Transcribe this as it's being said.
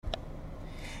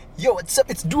Yo, what's up?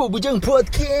 It's Dua Bujang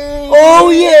Podcast. Oh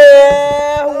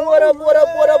yeah, what up?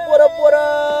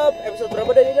 Episode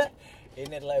berapa dari Dak?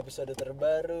 Ini adalah episode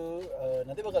terbaru.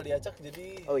 Nanti bakal diacak,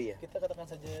 jadi kita katakan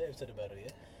saja episode baru ya.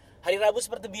 Hari Rabu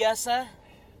seperti biasa.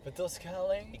 Betul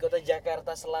sekali. Di kota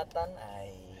Jakarta Selatan.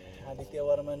 Aditya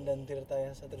Warman dan Tirta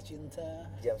Yasa tercinta.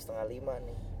 Jam 4:30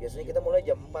 nih. Biasanya kita mulai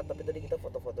jam 4, tapi tadi kita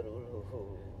foto-foto dulu.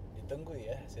 Ditunggu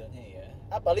ya hasilnya ya.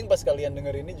 Paling pas kalian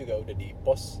denger ini juga udah di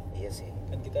post. Iya sih.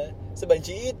 Kan kita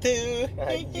sebanci itu.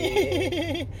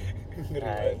 Anjir.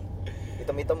 Ngeri.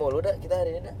 Hitam-hitam mulu Dak kita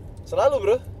hari ini Dak. Selalu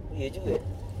bro. Iya juga.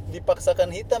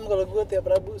 Dipaksakan hitam kalau gue tiap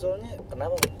Rabu soalnya.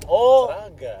 Kenapa?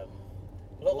 Seragam.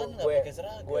 Lo kan nggak pakai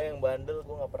seragam. Gue yang bandel,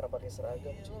 gue nggak pernah pakai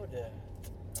seragam. Iya, lo udah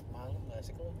malu nggak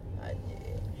sih lo?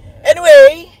 Anjir.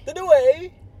 Anyway, to the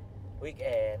way.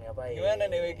 Weekend ngapain? Gimana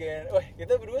nih weekend? Wah,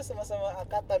 kita berdua sama-sama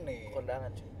angkatan nih.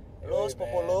 Kondangan cuy. Lu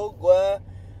Sepupu lu, gue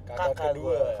kakak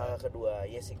kedua,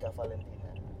 Jessica Valentina.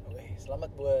 Wih,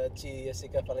 selamat buat Ci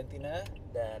Jessica Valentina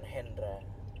dan Hendra.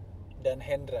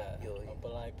 Yoi.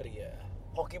 Mempelai pria.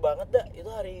 Hoki banget dah, itu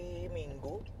hari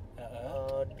Minggu.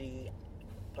 Di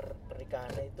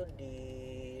pernikahannya itu di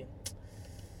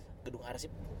gedung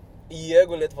arsip. Iya,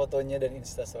 gue liat fotonya dan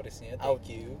instastoriesnya. Thank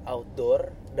you.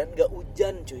 Outdoor dan gak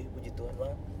hujan cuy, puji Tuhan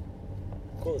banget.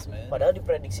 Cool man. Padahal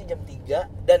diprediksi jam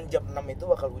 3 dan jam 6 itu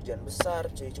bakal hujan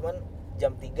besar cuy. Cuman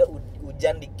jam 3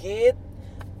 hujan dikit,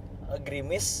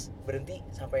 gerimis, berhenti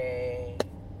sampai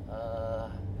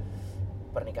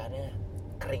pernikahannya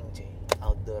kering cuy.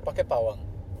 Outdoor. Pakai pawang?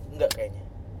 Enggak kayaknya.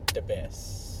 The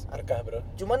best. Arkah bro.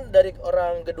 Cuman dari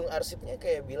orang gedung arsipnya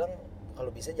kayak bilang kalau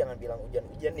bisa jangan bilang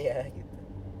hujan-hujan ya gitu.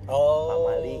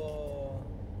 Pamali.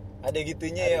 Ada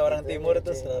gitunya ya, orang timur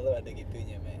tuh selalu ada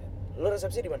gitunya men. Lu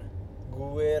resepsi di mana?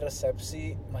 Gue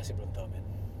resepsi masih belum tahu men.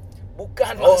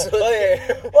 Bukan maksudnya. Oh iya.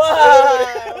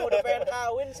 Wah, udah pengen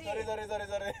kawin sih. Sorry.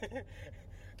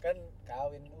 Kan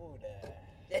kawin udah.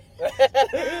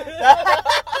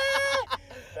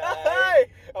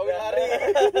 Kawin hari.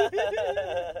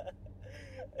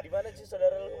 Di mana sih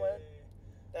saudara lu kemarin?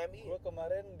 TMI. Gue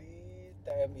kemarin di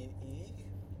TMII.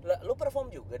 Lah, lu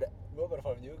perform juga, Dak? Gue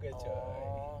perform juga, coy.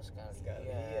 Oh, sekali.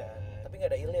 Iya. Tapi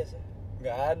enggak ada Ilyas ya?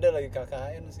 Enggak ada lagi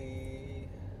KKN si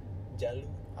Jalu.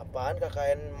 Apaan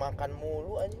KKN makan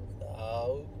mulu anjing?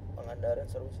 Tahu. Pangandaran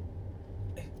seru sih.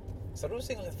 Seru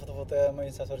sih ngeliat foto-foto sama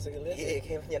instastory Ilyas. Iya,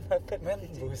 kayak menyenangkan. Men,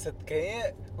 buset,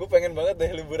 kayaknya gue pengen banget deh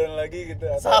liburan lagi gitu.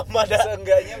 Sama dah.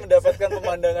 Seenggaknya mendapatkan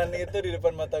pemandangan itu di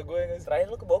depan mata gue. Terakhir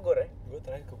lu ke Bogor ya? Gue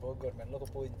terakhir ke Bogor, men. Lo ke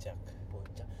Puncak.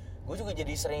 Gue juga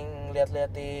jadi sering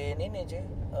liatin ini cuy,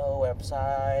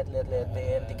 website,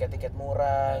 liatin tiket-tiket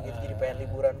murah gitu, jadi pengen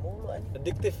liburan mulu anjing.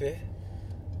 Adiktif ya?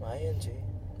 Lumayan cuy.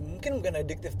 Mungkin bukan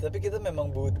adiktif, tapi kita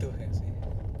memang butuh ya sih.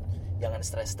 Jangan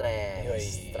stres.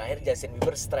 Terakhir Justin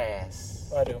Bieber stres.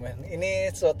 Waduh men, ini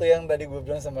sesuatu yang tadi gue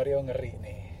bilang sama Rio ngeri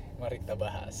nih. Mari kita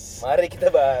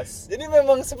bahas. Jadi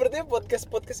memang sepertinya podcast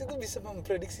itu bisa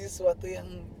memprediksi sesuatu yang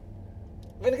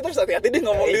men, kita harus hati-hati deh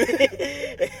ngomong gitu.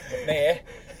 Nih ya,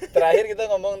 terakhir kita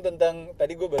ngomong tentang,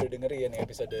 tadi gue baru denger ya nih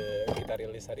episode kita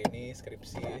rilis hari ini,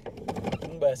 skripsi.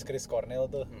 Membahas Chris Cornell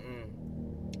tuh.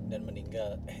 Dan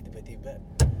meninggal, tiba-tiba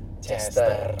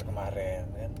Chester kemarin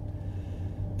kan.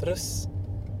 Terus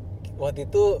waktu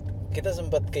itu kita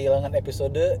sempat kehilangan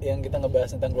episode yang kita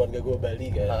ngebahas tentang keluarga gue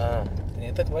Bali kan.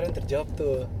 Ternyata kemarin terjawab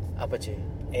tuh. Apa cuy?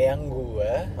 Eyang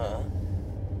gue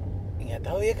nggak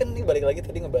tahu ya, kan nih balik lagi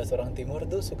tadi ngebahas orang timur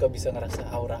tuh suka bisa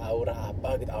ngerasa aura-aura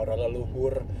apa gitu, aura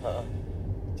leluhur.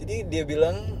 Jadi dia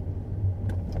bilang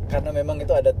karena memang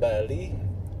itu adat Bali,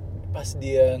 pas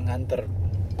dia nganter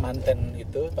manten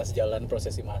itu pas jalan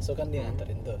prosesi masuk kan dia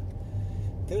nganterin tuh.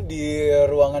 Itu di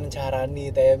ruangan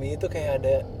Carani TMI itu kayak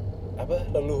ada apa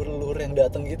leluhur yang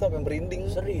datang gitu sampai merinding.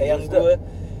 Serius? Yang gue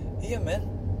iya men.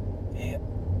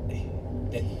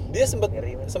 Dia sempat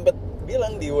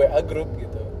bilang di WA group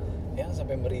gitu. Yang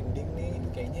sampai merinding nih,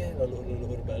 kayaknya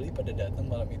leluhur Bali pada datang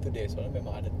malam itu deh, soalnya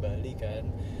memang adat Bali kan.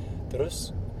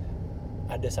 Terus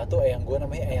ada satu eyang gue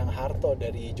namanya Eyang Harto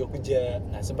dari Jogja.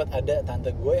 Nah sempat ada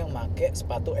tante gue yang make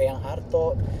sepatu Eyang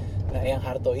Harto. Nah Eyang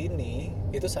Harto ini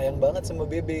itu sayang banget sama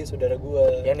Bebe, saudara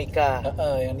gue. Yang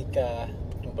nikah,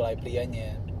 mempelai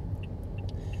prianya.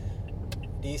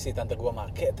 Di si tante gue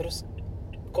make, terus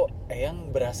kok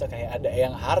Eyang berasa kayak ada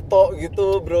Eyang Harto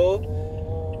gitu bro.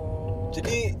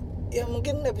 Jadi ya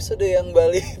mungkin episode yang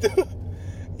Bali itu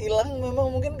hilang memang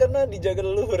mungkin karena dijaga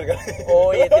leluhur kan.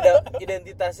 Oh iya,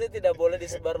 identitasnya tidak boleh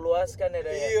disebarluaskan ya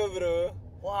Daya. Iya bro.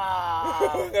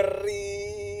 Wow.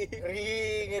 Ngeri.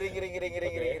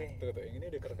 Tunggu, yang ini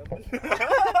udah kerekam.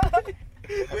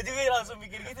 Gue juga langsung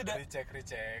mikir gitu dah.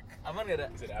 Recheck. Aman gak dah?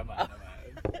 Sudah aman.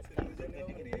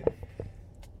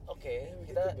 Oke,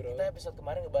 Gitu, kita bro. kita episode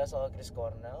kemarin ngebahas soal Chris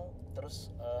Cornell,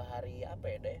 terus hari apa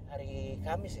ya deh? Hari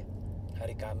Kamis ya?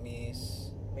 Hari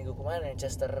Kamis. Minggu kemarin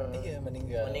Chester Iya,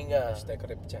 meninggal.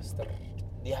 #RIP Chester.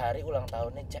 Di hari ulang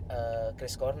tahunnya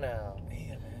Chris Cornell.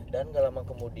 Iya, man. Dan gak lama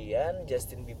kemudian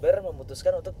Justin Bieber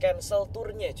memutuskan untuk cancel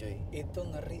turnya, cuy. Itu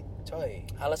ngeri, coy.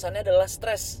 Alasannya adalah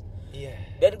stres. Iya.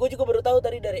 Dan gue juga baru tahu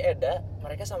tadi dari Eda,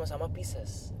 mereka sama-sama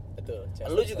Pisces. Betul.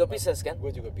 Lu juga Pisces kan?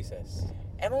 Gue juga Pisces.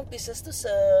 Emang Pisces tuh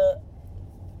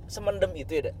semendem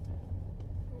itu ya, Da?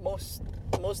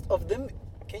 Most of them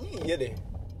kayaknya iya deh.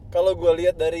 Kalau gue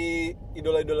lihat dari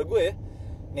idola-idola gue ya,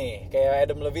 nih kayak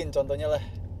Adam Levine contohnya lah,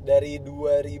 dari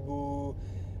 2005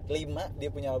 dia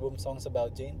punya album Songs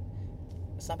About Jane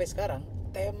sampai sekarang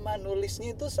tema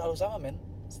nulisnya itu selalu sama, men.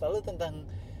 Selalu tentang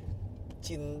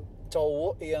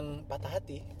cowok yang patah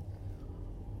hati,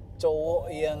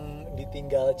 cowok yang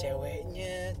ditinggal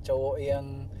ceweknya, cowok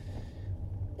yang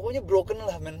pokoknya broken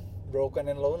lah, men.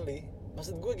 Broken and lonely.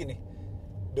 Maksud gue gini,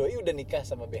 Doi udah nikah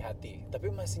sama BHT,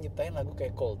 tapi masih nyiptain lagu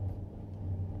kayak Cold.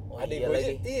 Adik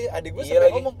gue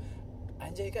sampai ngomong,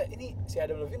 anjay Kak, ini si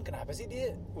Adam Levine kenapa sih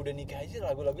dia udah nikah aja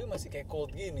lagu-lagunya masih kayak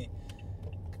Cold gini?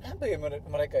 Kenapa ya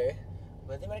mereka ya?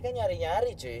 Berarti mereka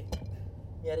nyari-nyari, cuy.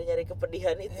 Nyari-nyari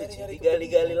kepedihan itu, Nyari-nyari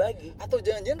digali-gali lagi. Atau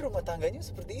jangan-jangan rumah tangganya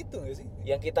seperti itu nggak sih?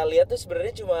 Yang kita lihat tuh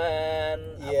sebenarnya cuman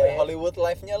Iya, Hollywood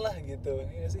life-nya lah gitu,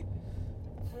 iya sih.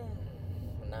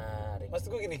 Menarik.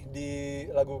 Maksud gue gini, di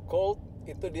lagu Cold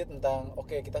itu dia tentang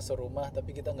oke, kita serumah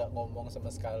tapi kita nggak ngomong sama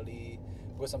sekali.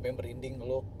 Gue sampai merinding,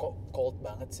 lo kok cold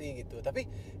banget sih gitu. Tapi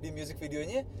di music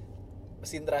videonya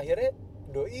scene terakhirnya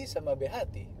Doi sama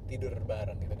BHT tidur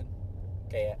bareng gitu kan.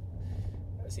 Kayak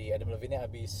si Adam Levine-nya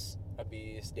abis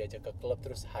diajak ke klub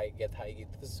terus get high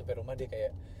gitu, terus sampai rumah dia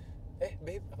kayak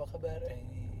babe apa kabar,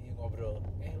 ngobrol,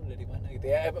 lu dari mana gitu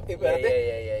ya, ibaratnya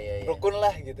rukun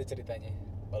lah gitu ceritanya.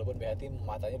 Walaupun BHT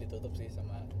matanya ditutup sih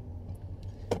sama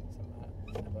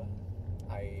apa,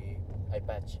 eye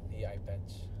patch. Iya, eye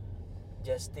patch.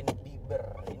 Justin Bieber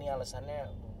ini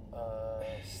alasannya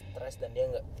stres dan dia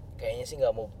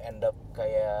nggak mau end up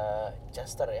kayak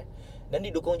Chester ya. Dan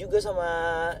didukung juga sama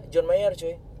John Mayer,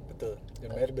 cuy. Betul.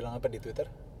 John Mayer bilang apa di Twitter?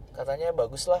 Katanya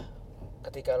bagus lah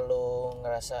ketika lu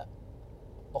ngerasa,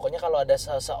 pokoknya kalau ada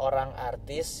seseorang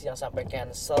artis yang sampai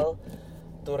cancel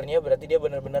turnya, berarti dia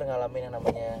benar-benar ngalamin yang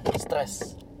namanya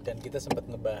stres. Dan kita sempat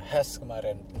ngebahas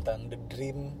kemarin tentang The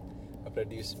Dream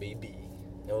Produce Baby.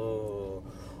 Iya.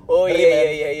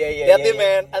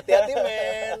 Hati-hati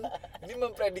men. Ini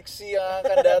memprediksi yang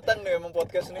akan datang nih memang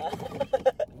podcast nih.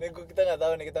 Kita nggak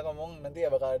tahu nih, kita ngomong nanti ya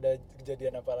bakal ada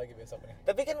kejadian apa lagi besok nih.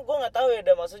 Tapi kan gue nggak tahu ya,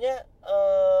 maksudnya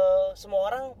semua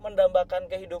orang mendambakan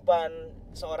kehidupan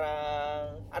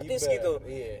seorang artis Bieber, gitu.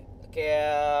 Iya.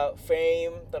 Kayak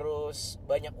fame, terus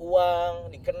banyak uang,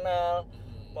 dikenal.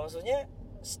 Maksudnya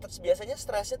biasanya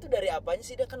stresnya tuh dari apanya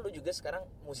sih? Dia kan lu juga sekarang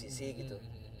musisi gitu.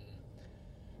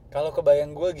 Kalau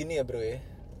kebayang gue gini ya bro ya,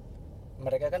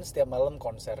 mereka kan setiap malam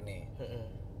konser nih.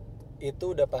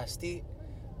 Itu udah pasti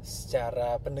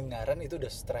secara pendengaran itu udah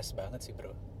stres banget sih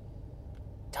bro.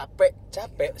 Capek,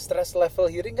 stress level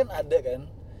hearing kan ada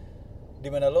kan,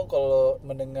 dimana lo kalau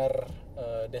mendengar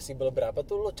desibel berapa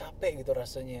tuh lo capek gitu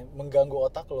rasanya, mengganggu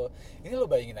otak lo. Ini lo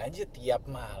bayangin aja tiap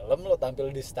malam lo tampil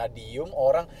di stadium,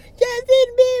 orang Justin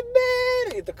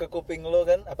Bieber gitu ke kuping lo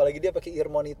kan, apalagi dia pakai ear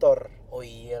monitor. Oh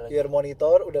iya lagi. Ear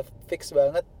monitor udah fix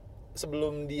banget,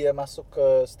 sebelum dia masuk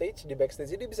ke stage, di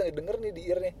backstage dia bisa denger nih di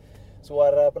earnya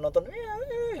suara penonton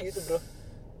gitu bro.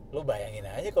 Lo bayangin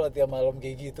aja kalau tiap malam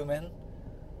kayak gitu men.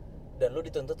 Dan lo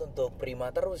dituntut untuk prima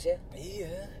terus ya.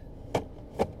 Iya.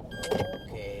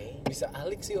 Oke. Bisa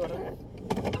alik sih orang.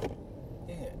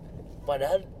 Iya.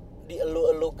 Padahal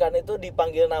dielu-elukan itu,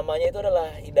 dipanggil namanya itu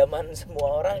adalah idaman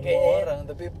semua orang kayaknya. Semua orang,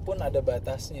 tapi pun ada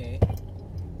batasnya ya.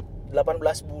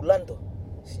 18 bulan tuh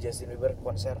si Justin Bieber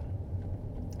konser.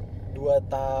 2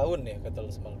 tahun ya kata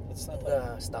lu semalam.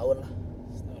 Setahun lah.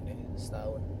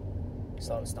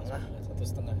 Setahun setengah.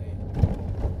 1,5 ya.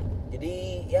 Jadi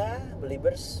ya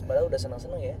Beliebers padahal udah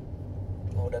senang-senang ya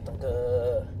mau datang ke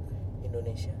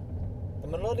Indonesia.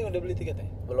 Temen lo nih udah beli tiketnya?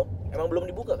 Belum. Emang belum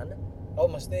dibuka kan? Oh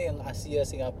maksudnya yang Asia,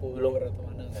 Singapura belum atau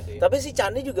mana nggak ada ya? Tapi si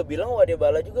Candi juga bilang,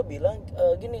 Wadebala juga bilang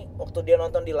gini, waktu dia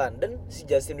nonton di London si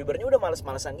Justin Biebernya udah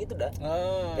males-malesan gitu dah.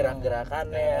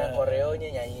 Gerak-gerakannya, koreonya,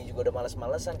 nyanyinya juga udah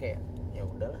males-malesan, kayak ya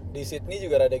udahlah. Di Sydney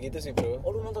juga ada gitu sih bro. Oh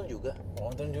lu nonton juga?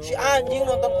 Nonton juga. Si anjing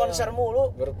nonton konser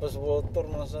mulu. Berpes water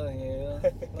masanya.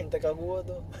 Menteka gua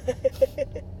tuh.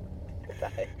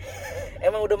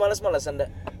 Emang udah males-malesan dah?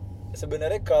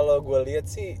 Sebenarnya kalau gue lihat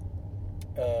sih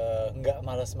nggak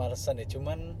males-malesan ya,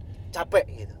 cuman capek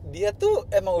gitu. Dia tuh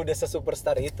emang udah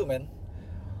se-superstar itu men.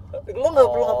 Lo nggak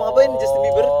perlu ngapa-ngapain Justin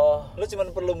Bieber. Lo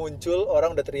cuman perlu muncul,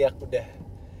 orang udah teriak, udah.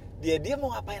 Dia mau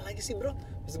ngapain lagi sih bro?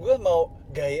 Maksud gue mau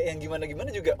gaya yang gimana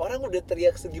juga, orang udah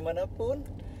teriak segimanapun,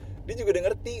 dia juga udah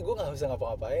ngerti gue nggak usah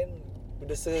ngapa-ngapain,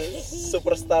 udah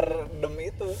superstar dem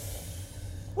itu.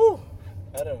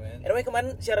 Aduh men. Anyway,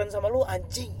 kemarin siaran sama lu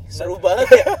anjing, seru banget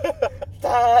ya.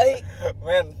 Tai.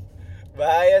 Men,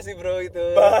 bahaya sih bro itu.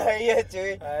 Bahaya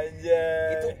cuy. Anjay.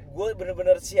 Itu gue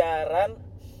bener-bener siaran,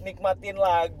 nikmatin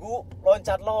lagu,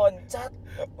 loncat-loncat.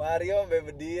 Mario sampai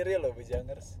berdiri loh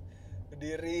Bujangers.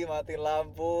 Berdiri, mati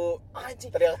lampu,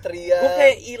 Anjing. teriak-teriak. Gue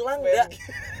kayak hilang dah.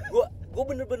 Gue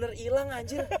bener-bener hilang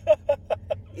anjir.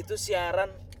 Itu siaran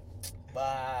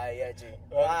bahaya cuy.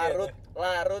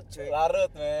 Larut cuy.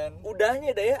 Larut men.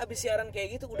 Udahnya dah ya abis siaran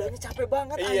kayak gitu, udahnya capek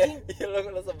banget anjing. Iya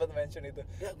lo sempat mention itu.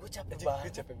 Ya gue capek Anjing, banget.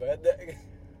 gue capek banget dah.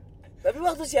 Tapi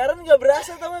waktu siaran nggak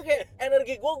berasa tau gak, kayak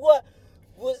energi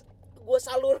gue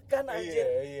salurkan anjir.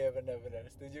 Iya benar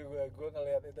setuju gue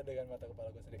ngelihat itu dengan mata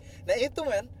kepala gue sendiri. Nah itu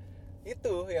men,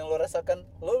 itu yang lo rasakan.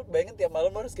 Lo bayangin tiap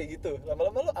malam lo harus kayak gitu,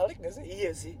 lama-lama lo alik gak sih?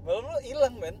 Iya sih. Malam lo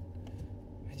hilang men.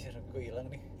 Anjir gue hilang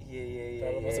nih. Iya.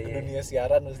 Kalau masuk ke dunia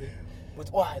siaran mesti.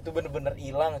 Wah itu bener-bener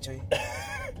hilang cuy.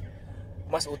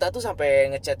 Mas Uta tuh sampai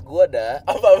ngechat gue dah.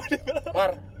 Apa dia bilang?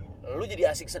 Mar, lu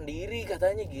jadi asik sendiri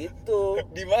katanya gitu.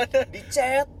 Di mana? Di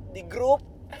chat, di grup.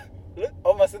 Lu?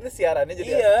 Oh maksudnya siarannya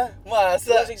jadi Iya. asik? Masa?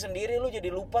 Lu asik sendiri, lu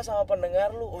jadi lupa sama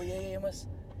pendengar lu. Oh iya mas.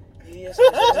 Iya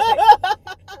sorry.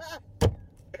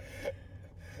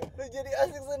 Lu jadi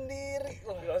asik sendiri.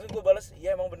 Langsung gue balas,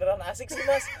 iya emang beneran asik sih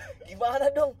mas. Gimana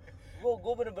dong?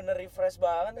 Gue bener-bener refresh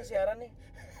banget nih siaran nih.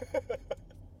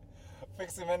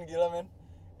 Fix men, gila men.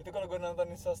 Itu kalau gue nonton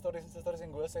instastories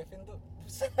yang gue save-in tuh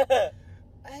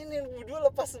ini berdua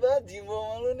lepas banget Jimbo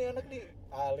sama lu nih anak nih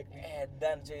alik nih.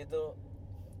 Edan cuy itu.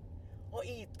 Oh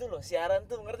itu loh siaran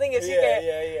tuh, ngerti gak sih?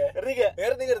 Iya. Ngerti gak?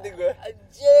 Ngerti gue.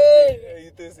 Anjing.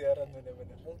 Itu siaran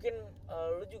bener-bener. Mungkin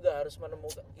lu juga harus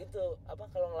menemukan itu apa,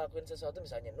 kalau ngelakuin sesuatu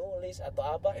misalnya nulis atau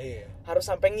apa, harus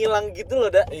sampai ngilang gitu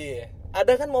loh dah. Iya.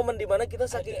 Ada kan momen dimana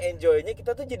kita saking enjoynya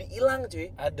kita tuh jadi hilang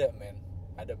cuy. Ada men,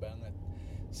 ada banget.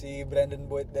 Si Brandon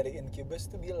Boyd dari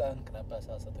Incubus tuh bilang kenapa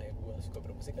salah satu yang gue suka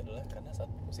bermusik adalah karena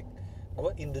saat musik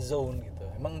gue in the zone gitu.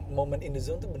 Emang momen in the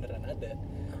zone tuh beneran ada.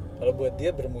 Kalau buat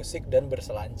dia bermusik dan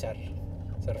berselancar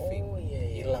surfing,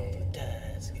 hilang tuh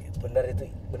das gitu. Bener itu,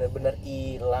 bener-bener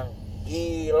hilang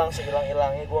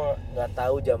sehilang-hilangnya. Gue nggak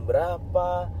tahu jam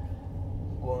berapa,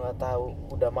 gue nggak tahu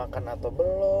udah makan atau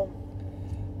belum.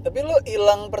 Tapi lo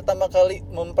hilang pertama kali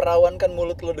memperawankan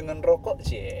mulut lo dengan rokok,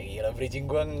 gila bridging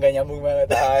gue nggak nyambung banget.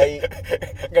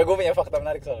 Nggak, gue punya fakta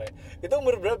menarik soalnya. Itu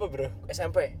umur berapa bro?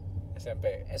 SMP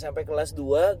kelas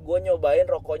 2 gue nyobain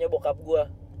rokoknya bokap gue.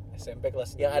 SMP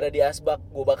kelas 2 yang ada di asbak,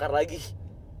 gue bakar lagi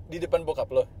di depan bokap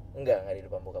lo? Enggak di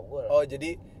depan bokap gue. Oh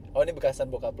jadi ini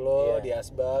bekasan bokap lo di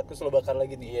asbak terus lo bakar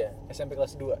lagi nih? Iya. SMP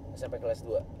kelas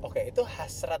 2. Oke, itu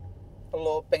hasrat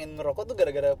lo pengen ngerokok tuh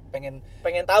gara-gara pengen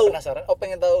tahu, penasaran.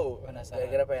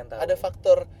 Gara-gara pengen tahu. Ada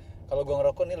faktor kalau gue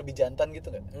ngerokok nih lebih jantan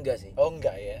gitu nggak? Enggak sih. Oh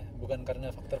enggak ya, bukan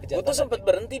karena faktor kejantanan. Gue tuh sempet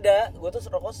berhenti dah. Gue tuh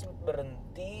rokok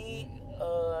berhenti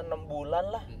 6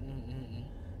 bulan lah.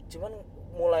 Cuman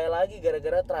mulai lagi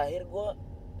gara-gara terakhir gue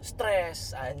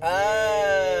stres anjing.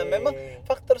 Memang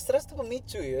faktor stres tuh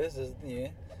pemicu ya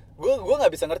sebenarnya. Gue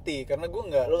nggak bisa ngerti karena gue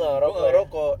nggak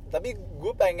ngerokok. Tapi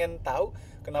gue pengen tahu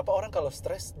kenapa orang kalau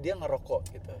stres dia ngerokok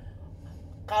gitu.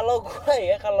 Kalau gue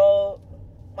ya, kalau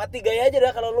mati gaya aja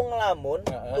dah. Kalau lu ngelamun,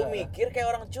 lu mikir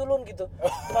kayak orang culun gitu.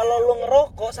 Kalau lu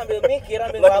ngerokok sambil mikir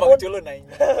sambil ngelamun, culun aja.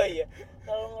 Iya.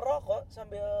 Kalau ngerokok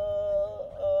sambil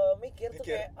mikir tuh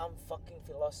kayak I'm fucking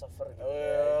philosopher gitu.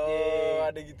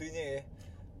 Ada gitunya ya.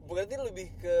 Berarti lebih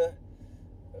ke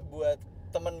buat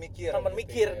teman mikir. Teman gitu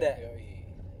mikir ya. dah.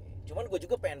 Cuman gue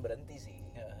juga pengen berhenti sih.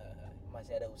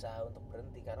 Masih ada usaha untuk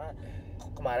berhenti karena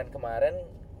kemarin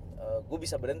gue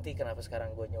bisa berhenti, kenapa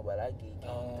sekarang gue nyoba lagi gitu.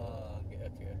 Oke.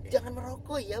 Jangan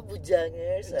merokok ya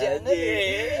bujangers. Jangan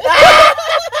ya.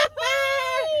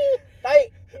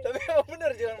 Tapi emang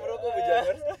bener jangan merokok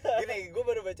bujangers. Gini, gue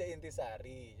baru baca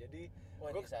Intisari. Jadi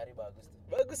Intisari bagus tuh.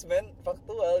 Bagus men,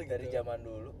 faktual gitu. Dari zaman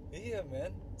dulu. Iya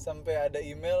men, sampai ada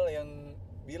email yang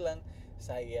bilang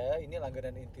saya ini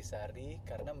langganan Intisari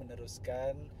karena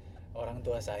meneruskan orang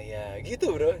tua saya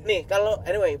gitu bro. Nih kalau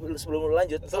anyway sebelum lu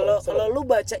lanjut, kalau lu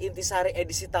baca Intisari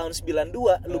edisi tahun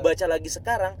 92, lu baca lagi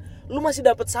sekarang, lu masih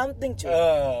dapat something cuy.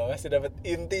 Masih dapat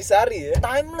Intisari ya.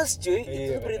 Timeless cuy.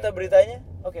 Iya, itu berita-beritanya.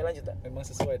 Oke, lanjut tak. Memang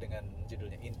sesuai dengan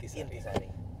judulnya Intisari. Intisari.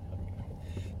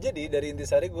 Jadi dari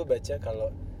Intisari gue baca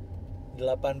kalau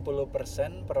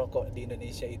 80% perokok di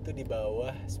Indonesia itu di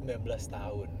bawah 19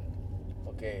 tahun.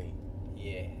 Oke.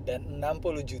 Iya, dan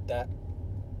 60 juta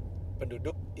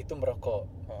penduduk itu merokok.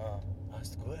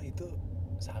 Maksud gue itu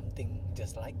something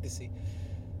just like this sih.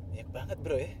 Banyak banget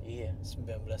bro ya. Iya.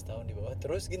 19 tahun di bawah.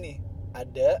 Terus gini,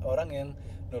 ada orang yang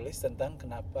nulis tentang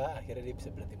kenapa akhirnya dia bisa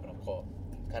berhenti merokok.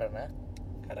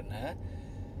 Karena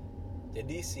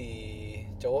jadi si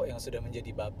cowok yang sudah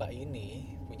menjadi bapak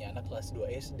ini punya anak kelas 2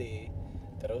 SD.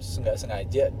 Terus nggak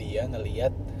sengaja dia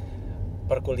ngelihat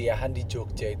perkuliahan di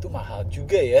Jogja itu mahal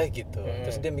juga ya gitu.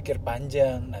 Terus dia mikir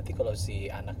panjang, nanti kalau si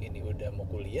anak ini udah mau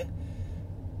kuliah,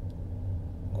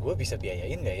 gue bisa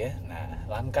biayain gak ya? Nah,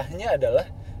 langkahnya adalah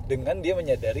dengan dia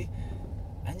menyadari,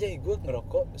 anjay gue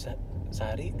ngerokok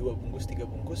sehari 2 bungkus 3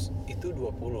 bungkus itu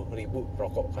 20.000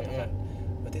 rokok katakan.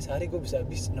 Berarti sehari gue bisa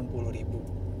habis 60.000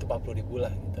 itu 40.000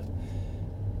 lah gitu.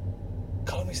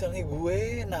 Kalau misalnya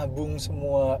gue nabung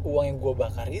semua uang yang gue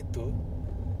bakar itu,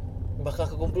 bakal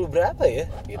kekumpul berapa ya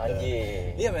gitu.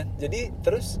 Anjir. Iya men. Jadi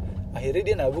terus akhirnya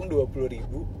dia nabung 20.000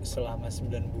 selama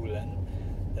 9 bulan.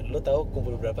 Dan lo tahu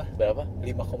kumpul berapa? 5,5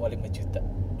 juta.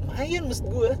 Lumayan maksud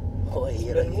gue. Oh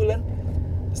iya. 9 bulan.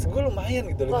 Maksud gue lumayan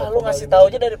gitu. Wah, lu ngasih tau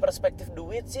aja dari perspektif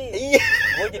duit sih. Iya.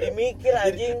 Gue jadi mikir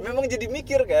anjing. Memang jadi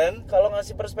mikir kan. Kalau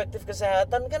ngasih perspektif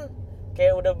kesehatan kan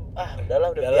kayak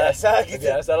udahlah biasa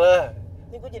gitu. Biasa lah.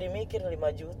 Ini gue jadi mikir 5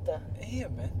 juta. Iya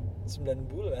men.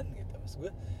 9 bulan gitu. Maksud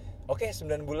gue, oke,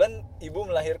 9 bulan ibu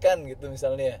melahirkan gitu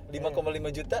misalnya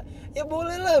 5,5 juta, ya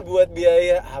boleh lah buat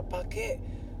biaya apa kek,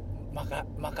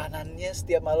 makanannya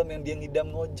setiap malam yang dia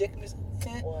ngidam ngojek misalnya.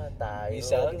 Wah, tai.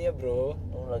 Misalnya bro,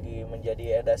 lu lagi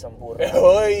menjadi Eda sempurna.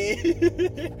 Woi,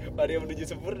 mari menuju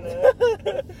sempurna.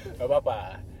 Gak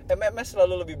apa-apa, MMS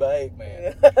selalu lebih baik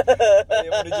men. Mari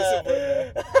menuju sempurna.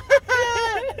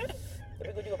 Tapi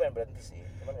gue juga pengen berhenti sih,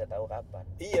 cuman nggak tahu kapan.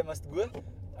 Iya maksud gue,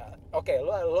 oke,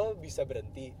 lo bisa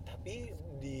berhenti, tapi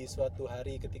di suatu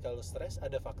hari ketika lo stres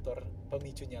ada faktor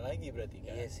pemicunya lagi berarti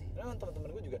kan. Iya sih. Karena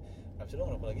teman-teman gue juga, kenapa sih lo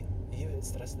ngerokok lagi? Iya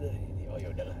stres dah. Oh ya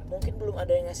udahlah. Mungkin belum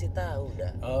ada yang ngasih tahu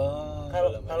dah. Oh.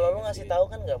 Kalau lo ngasih tahu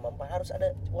kan nggak mempan, harus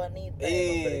ada wanita yang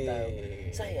memberitahu.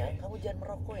 Sayang, kamu jangan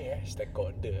merokok ya. Hashtag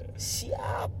kode.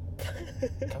 Siap.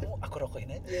 Kamu aku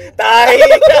rokokin aja. Tai.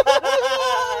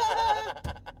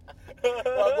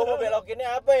 Wah, gue mau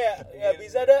belokinnya apa ya? Gak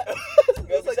bisa dah.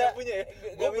 Gak bisa nyapunya ya?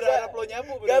 Gue berharap lo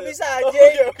nyapu. Gak bisa aja.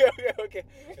 Oke.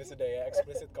 Ya sudah ya,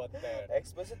 explicit content.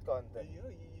 Explicit content.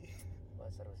 Yoi. Wah,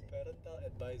 seru sih. Parental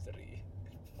advisory.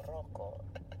 Merokok.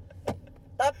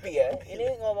 Tapi ya,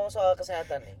 ini ngomong soal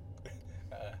kesehatan nih.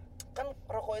 Kan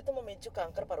rokok itu memicu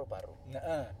kanker paru-paru.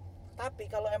 Tapi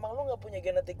kalau emang lu gak punya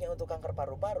genetiknya untuk kanker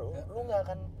paru-paru, lu gak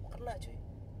akan kena cuy.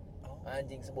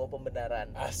 Anjing, sebuah pembenaran.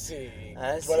 Asik.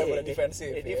 Boleh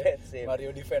defensif. Defensif.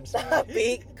 Mario defense.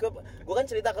 Tapi gue kan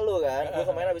cerita ke lu kan, gue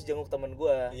kemarin habis jenguk temen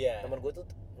gue. Temen gue tuh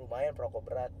lumayan perokok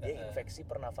berat, dia infeksi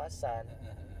pernafasan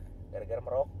gara-gara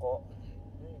merokok.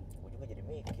 Gue juga jadi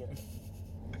mikir.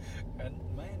 Kan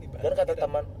lumayan nih. Dan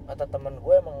kata teman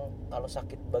gue emang kalau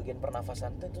sakit bagian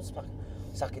pernafasan itu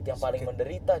sakit yang paling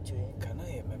menderita cuy. Karena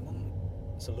ya memang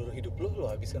seluruh hidup lo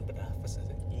habiskan bernafas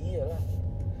aja. Iyalah.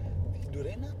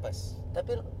 Tidurnya napas.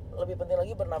 Tapi lebih penting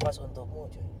lagi bernafas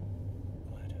untukmu cuy.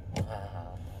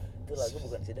 Waduh. Itu lagu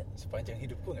bukan sih dah? Sepanjang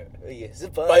hidupku nggak? Iya,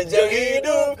 sepanjang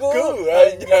hidupku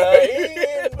hanya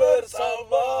ingin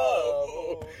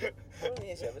bersamamu.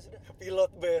 Ini siapa sih dah?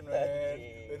 Pilot band men.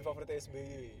 Band favorit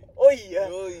SBY. Oh iya.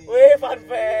 Weh, fun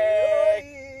fact.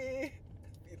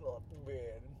 Pilot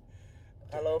band.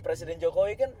 Kalau Presiden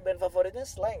Jokowi kan band favoritnya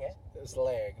Slang ya?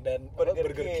 Slang dan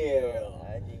Burger Kill.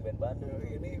 Anjing, band Bandung.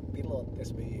 Ini pilot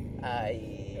SBY.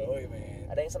 Ai. Men.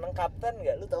 Ada yang seneng Kapten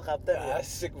enggak? Lu tahu Kapten ya?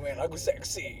 Asik men, lagu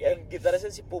seksi. Yang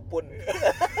gitarisnya si Pupun.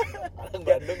 Orang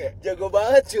Bandung ya? Jago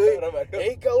banget cuy.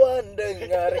 Hei kawan,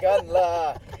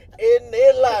 dengarkanlah. Ini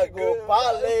lagu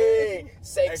paling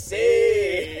seksi.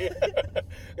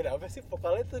 Kenapa sih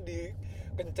vokalnya tuh di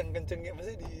kenceng-kencengnya,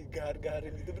 maksudnya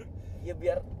digahar-gaharin gitu bro? Ya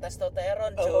biar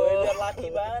testosteron cuy, biar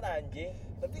laki banget anjing.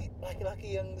 Tapi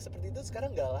laki-laki yang seperti itu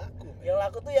sekarang gak laku men. Yang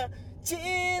laku tuh yang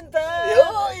cinta.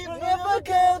 Mengapa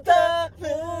kau tak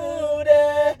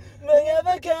mudah,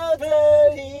 mengapa kau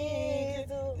pergi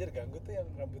gitu. Jadi ganggu tuh yang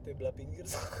rambutnya belah pinggir.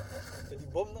 Jadi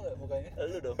bom tuh gak mukanya?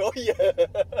 Lu dong. Oh iya.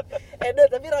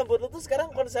 Tapi rambut lu tuh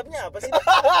sekarang konsepnya apa sih?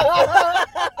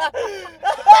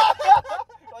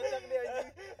 Kocak nih anjing.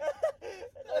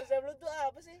 Konsep lu tuh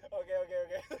apa sih? Oke.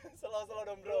 Slow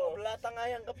dong bro. Belah tengah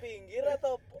yang ke pinggir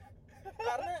atau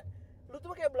karena lu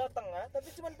tuh kayak belah tengah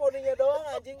tapi cuman poninya doang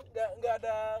anjing, enggak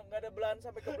ada belahan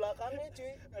sampai ke belakangnya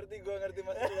cuy. Ngerti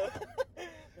maksud lo.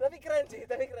 Tapi keren sih,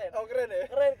 Oh keren ya?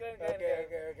 Keren.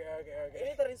 Oke.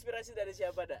 Ini terinspirasi dari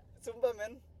siapa dah? Sumpah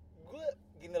men, gue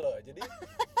gini loh, jadi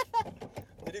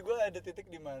gue ada titik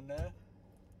di mana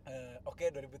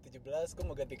Oke, 2017 gue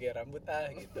mau ganti gaya rambut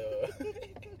gitu.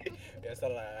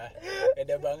 Biasalah,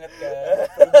 beda banget kan.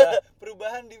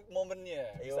 Perubahan di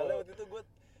momennya. Misalnya waktu itu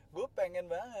gue pengen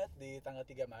banget di tanggal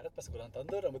 3 Maret pas ulang tahun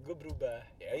tuh rambut gue berubah.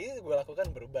 Ya ini gue lakukan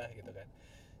berubah gitu kan.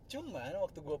 Cuman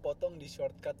waktu gue potong di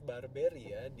shortcut barber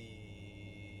ya di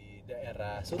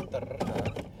daerah Sunter,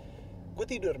 gue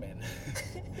tidur men.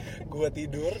 Gue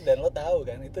tidur dan lo tahu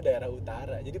kan itu daerah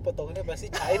utara, jadi potongannya pasti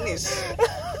Chinese.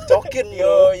 Cokin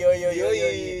yo.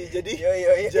 Jadi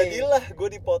jadilah gue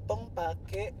dipotong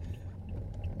pakai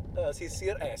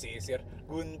sisir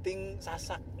gunting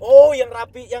sasak. Oh, yang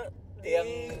rapi yang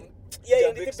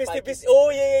yang tipis-tipis.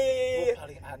 Oh iya. Gue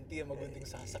paling anti sama gunting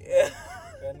sasak.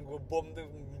 Kan gue bom tuh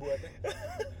buatnya.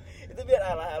 Itu biar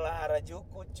ala-ala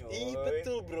Harajuku cuy. Iya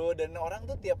betul bro, dan orang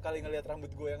tuh tiap kali ngelihat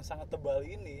rambut gue yang sangat tebal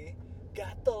ini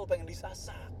gatel pengen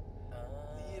disasak.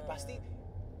 Iya pasti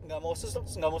nggak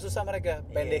mau susah mereka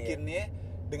pendekinnya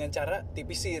dengan cara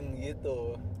tipisin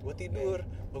gitu. Gue tidur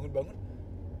bangun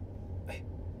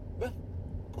bang,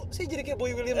 kok saya jadi kayak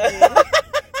Boy William gini?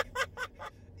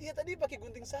 Iya tadi pakai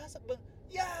gunting sasak bang.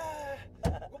 Ya,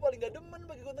 gue paling gak demen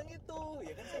pakai gunting itu.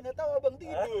 Ya kan saya nggak tahu abang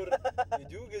tidur. Ya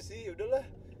juga sih, udahlah.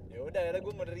 Ya udah akhirnya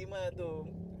gue menerima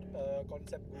tuh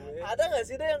konsep gue. Ada nggak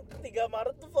sih yang 3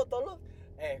 Maret tuh foto lo?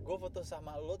 Gue foto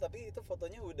sama lo tapi itu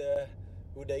fotonya udah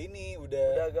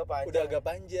agak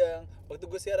panjang. Waktu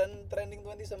gue siaran trending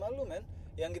 20 sama lo men,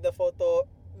 yang kita foto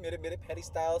mirip-mirip Harry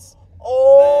Styles.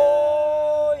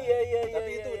 Oh, iya.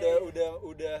 Tapi itu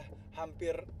udah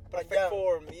hampir perfect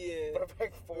form. Iya.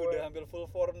 Perfect form. Udah hampir full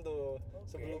form tuh.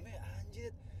 Okay. Sebelumnya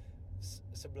anjir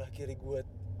sebelah kiri gue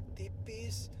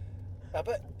tipis.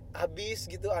 Habis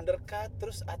gitu undercut,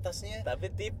 terus atasnya tapi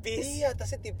tipis. Iya,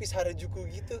 atasnya tipis Harajuku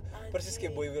gitu. Anjir. Persis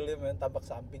kayak Boy William men, tampak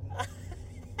samping.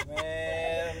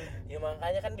 Men. Ya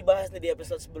makanya kan dibahas nih di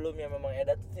episode sebelumnya, memang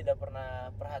Eda tuh tidak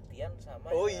pernah perhatian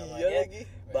sama lagi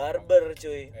barber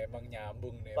cuy. Emang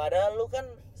nyambung nih. Padahal lu kan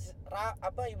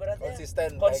ibaratnya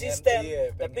konsisten.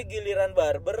 Pengen. Tapi giliran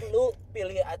barber lu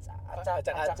pilih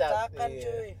acak-acakan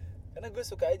cuy. Karena gue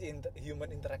suka aja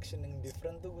human interaction yang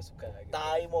different tuh gue suka gitu.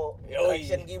 Taimo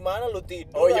interaction gimana lu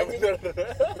tidur? Oh iya bener.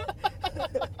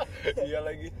 Iya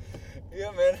lagi.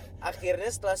 Iya men.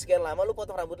 Akhirnya setelah sekian lama lu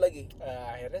potong rambut lagi?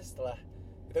 Akhirnya setelah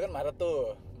itu kan Maret,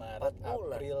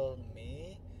 April,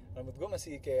 Mei, rambut gue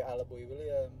masih kayak ala Boy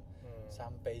William.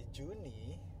 Sampai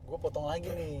Juni gue potong lagi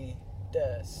nih.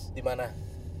 Das. Di mana?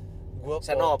 Gue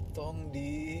potong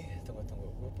di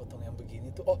gue potong yang begini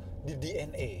tuh di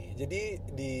DNA. Jadi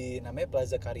di namanya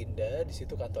Plaza Karinda, di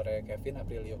situ kantornya Kevin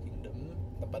Aprilio Kingdom,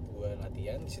 tempat gue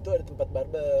latihan. Di situ ada tempat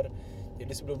barber.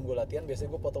 Jadi sebelum gue latihan biasanya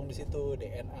gue potong di situ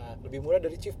DNA. Lebih murah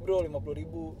dari Chief bro,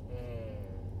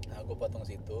 50.000. Nah gue potong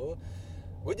situ.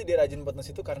 Gue jadi rajin potong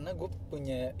situ karena gue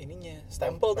punya ininya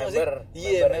stempel tuh sih.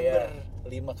 Iya member.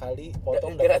 5 kali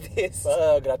potong gratis.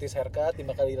 Gratis haircut, 5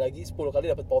 kali lagi 10 kali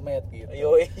dapat pomade gitu.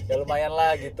 Yoi. Ya lumayan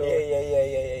lah gitu.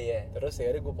 Iya. Terus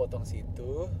akhirnya gue potong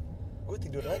situ. Gue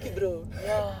tidur lagi bro.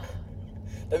 Ya.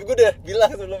 Tapi gue udah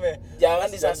bilang sebelumnya jangan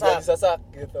disasak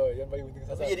gitu, jangan pakai gunting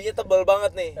sasak. Tapi jadinya tebal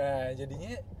banget nih. Nah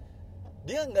jadinya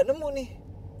dia nggak nemu nih.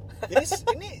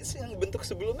 Ini yang bentuk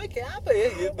sebelumnya kayak apa ya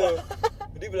gitu.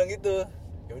 Dia bilang gitu.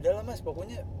 Ya udahlah mas,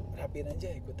 pokoknya rapiin aja,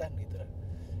 ikutan gitu.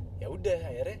 Ya udah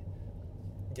akhirnya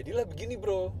jadilah begini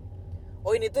bro.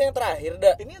 Oh ini tuh yang terakhir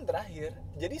dah. Ini yang terakhir.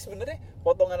 Jadi sebenarnya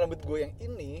potongan rambut gue yang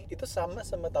ini itu sama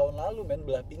tahun lalu men,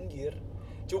 belah pinggir.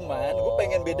 Cuman gue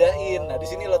pengen bedain. Nah di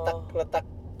sini letak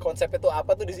konsepnya tuh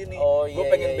apa tuh di sini. Gue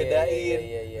pengen bedain.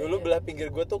 Dulu belah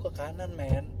pinggir gue tuh ke kanan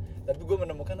men. Tapi gue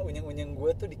menemukan unyeng-unyeng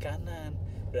gue tuh di kanan.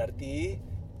 Berarti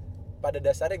pada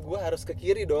dasarnya gue harus ke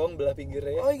kiri dong belah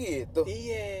pinggirnya. Oh gitu.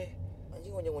 Iya.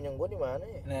 Anjing unyeng-unyeng gue di mana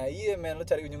ya? Nah iya men, lo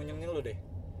cari unyeng-unyengnya lo deh.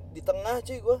 Di tengah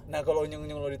cuy gue. Nah kalau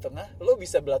unyeng-unyeng lo di tengah, lo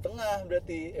bisa belah tengah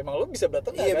berarti. Emang lo bisa belah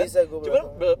tengah kan? Iya bisa gue. Cuman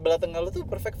belah tengah lo tuh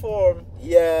perfect form.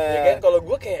 Iya. Ya kan kalau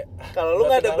gue kayak kalau lo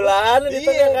nggak ada belahan di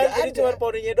tengah kan, jadi cuma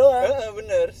poninya doang.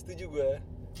 Bener, setuju gue.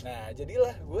 Nah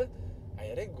jadilah gue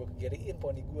akhirnya gue kiriin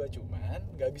poni gue, cuman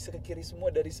nggak bisa ke kiri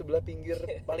semua dari sebelah pinggir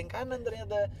paling kanan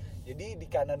ternyata. Jadi di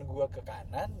kanan gue ke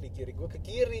kanan, di kiri gue ke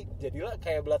kiri. Jadilah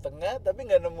kayak belah tengah tapi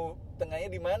nggak nemu tengahnya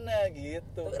di mana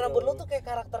gitu. Tapi rambut lo tuh kayak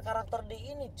karakter-karakter di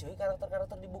ini cuy,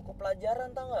 karakter-karakter di buku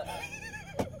pelajaran tau nggak?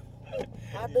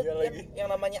 Ada yang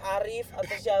namanya Arif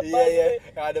atau siapa gitu.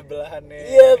 Yang ada belahannya.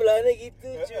 Iya belahannya gitu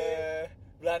cuy.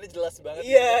 Belahannya jelas banget.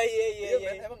 Iya.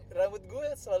 Emang rambut gue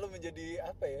selalu menjadi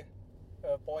apa ya?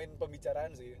 Poin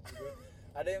pembicaraan sih.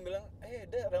 Ada yang bilang,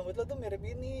 rambut lo tuh mirip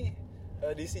ini.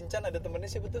 Di Shinchan ada temennya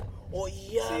siapa tuh? Oh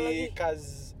iya si lagi.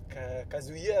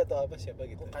 Kazuya atau apa siapa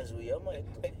gitu. Kazuya mah itu.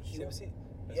 Siapa sih?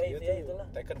 Iya itu ya itulah.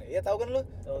 Tekken ya. Iya tahu kan lu?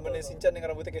 Temennya Shinchan yang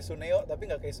rambutnya kayak Suneo tapi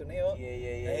nggak kayak Suneo.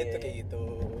 Iya. Nah itu kayak gitu.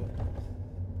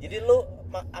 Jadi lu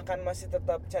akan masih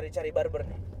tetap cari-cari barber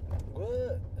nih?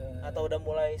 Gue atau udah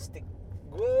mulai stick?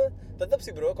 Gue tetap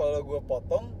sih bro, kalau gue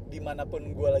potong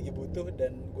dimanapun gue lagi butuh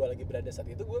dan gue lagi berada saat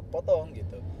itu gue potong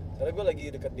gitu. Soalnya gue lagi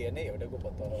deket DNA ya udah gue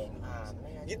potong.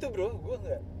 Gitu bro, gue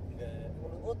nggak.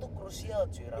 Menurut gue tuh krusial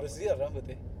cuy rambut. Krusial rambut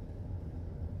ya.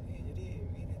 Jadi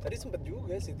ini tadi sempet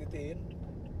juga si Titin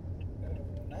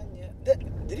nanya.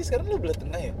 Jadi sekarang lu belah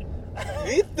tengah ya?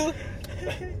 Gitu.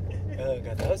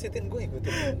 Gak tahu sih Tin, gue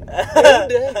ikutin. Ya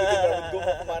udah, ikutin rambut gue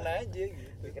mau kemana aja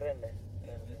gitu. Keren deh.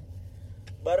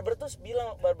 Barber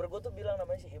gue tuh bilang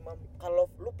namanya si Imam, kalau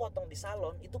lu potong di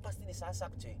salon itu pasti disasak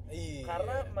cuy.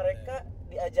 Karena mereka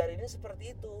diajarinnya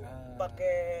seperti itu,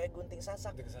 pakai gunting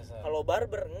sasak. Kalau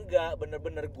barber enggak,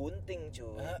 bener-bener gunting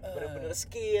cuy. Bener-bener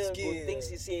skill, gunting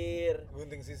sisir.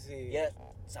 Ya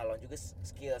salon juga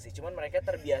skill sih, cuman mereka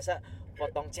terbiasa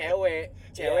potong cewek.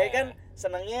 Cewek kan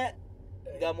senangnya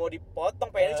nggak mau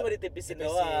dipotong, pengennya cuma ditipisin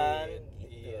doang.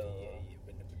 Gitu. Iya.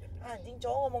 Anjing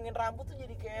cowok ngomongin rambut tuh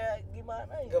jadi kayak gimana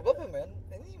ya? Gak apa-apa men,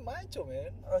 ini maco men.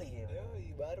 Oh iya.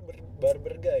 Yoi,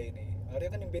 barber guy ini.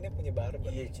 Aryo kan impiannya punya barber.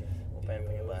 Iya cuy, gue pengen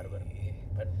punya barber.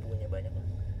 Pengen punya banyak lah.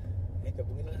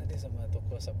 Gabungin lah nanti sama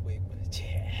toko Subway gue.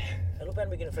 Lu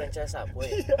pengen bikin franchise Subway?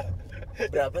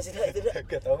 Berapa sih dah itu dah?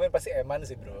 Gak tau men, pasti eman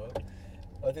sih bro.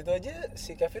 Waktu itu aja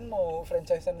si Kevin mau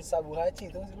franchise-an Sabu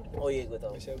Hachi itu sih bro. Oh iya gue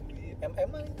tau.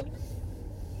 Eman itu.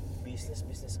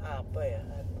 Bisnis apa ya?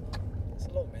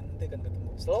 Slow man, nanti akan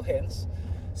ketemu. Slow hands.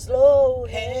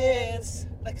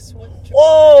 Next one.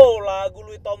 Oh, lagu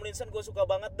Louis Tomlinson gue suka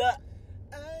banget dah.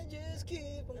 I just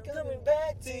keep on coming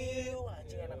back to you.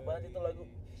 Anjing enak banget itu lagu.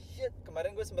 Shit,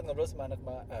 kemarin gue sempat ngobrol sama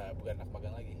bukan anak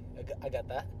magang lagi.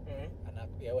 Agatha.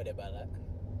 Anak ya wadah bala.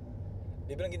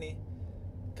 Dia bilang gini,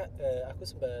 Kak, aku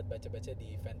sempat baca-baca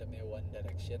di fandomnya One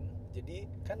Direction. Jadi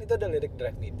kan itu ada lirik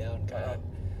Drive Me Down kan.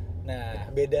 Nah,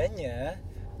 bedanya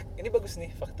ini bagus nih,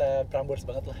 fakta Prambors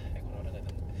banget lah yang orang-orang gak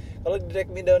tahu. Kalau di Drag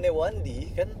Me Down-nya 1D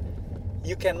kan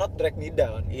you cannot drag me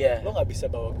down. Iya. Lo gak bisa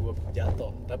bawa gue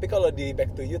jatuh. Tapi kalau di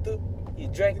Back to You tuh you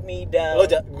drag me down.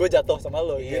 Gue jatuh sama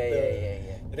lo gitu.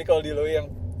 Iya. Jadi kalau di lo yang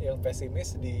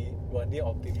pesimis, di 1D yang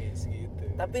optimis gitu.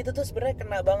 Tapi itu tuh sebenarnya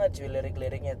kena banget cuy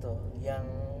lirik-liriknya tuh. Yang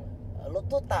lo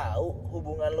tuh tahu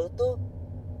hubungan lo tuh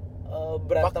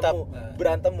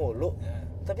berantem mulu.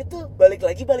 Tapi tuh balik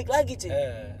lagi cuy.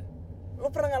 Lu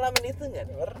pernah ngalamin itu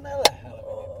nggak? Pernah lah ngalamin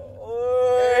itu.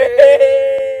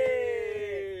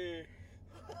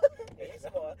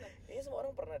 Kayaknya semua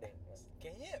orang pernah deh.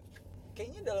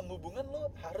 Kayaknya dalam hubungan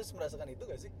lo harus merasakan itu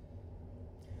gak sih?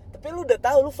 Tapi lu udah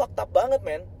tahu, lu fucked up banget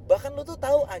men. Bahkan lu tuh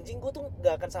tahu anjing gue tuh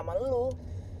gak akan sama lu.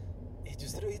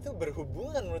 Justru itu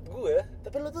berhubungan menurut gue.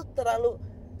 Tapi lu tuh terlalu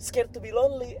scared to be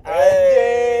lonely.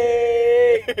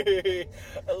 Anjay.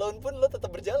 Alone pun lo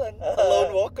tetap berjalan.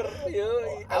 Alone walker.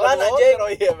 Alone anjing. Oh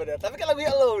iya benar. Tapi kan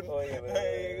lagunya Alone. Oh iya benar.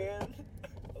 Kan?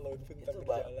 Alone pun tetap itu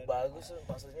berjalan. Bagus tuh,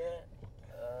 maksudnya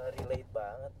relate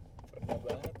banget. Pernah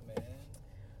banget, men.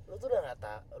 Lu tuh udah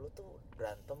lu tuh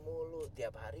berantem mulu,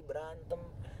 tiap hari berantem.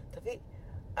 Tapi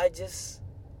I just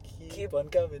keep on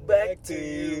coming back to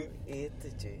you. Itu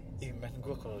cuy. Man,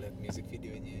 gue kalau lihat music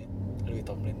videonya Louis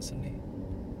Tomlinson nih,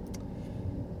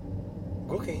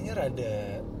 gue kayaknya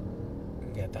rada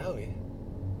nggak tahu ya.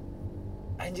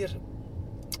 Anjir,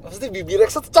 maksudnya bibir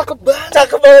Rexa tuh cakep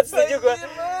banget. Setuju gue.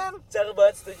 Cakep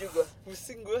banget, setuju gue.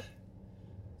 Pusing gue.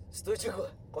 Setuju gue.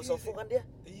 Kosovo kan dia.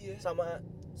 Iya. Sama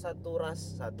satu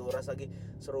ras lagi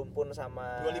serumpun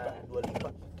sama Dua Lipa.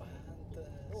 Pantes.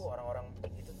 Orang-orang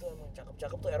itu tuh emang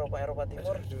cakep tuh Eropa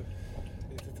Timur. Aduh.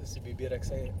 Itu tuh si bibir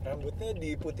Rexa rambutnya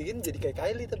diputihin jadi kayak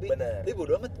Kylie tapi. Bener. Tapi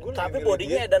bodo amat gue. Tapi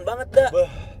bodinya edan banget dah.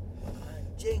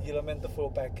 Anjing. Gila men, tuh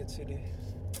full package sih dia.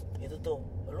 Itu tuh,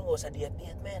 lu gak usah diet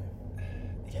men.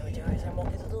 Cewek-cewek semok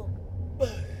itu tuh.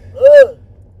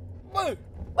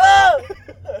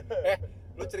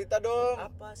 Lu cerita dong.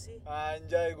 Apa sih?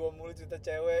 Anjay, gua mulu cerita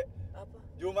cewek. Apa?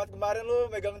 Jumat kemarin lu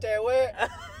megang cewek.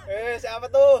 Siapa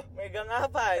tuh? Megang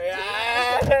apa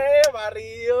anjing?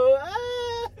 Mario.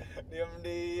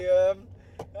 Diam.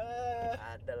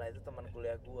 Ada lah, itu teman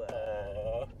kuliah gua.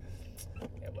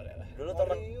 Ya boleh lah. Dulu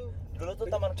tuh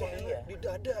teman kuliah. Di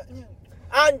dadanya.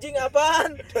 Anjing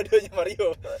apaan? Dadanya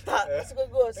Mario. Tak, suka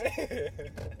gua sih.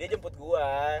 Dia jemput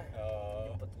gua.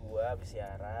 Jemput gua habis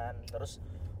siaran. Terus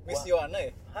Miss Yohana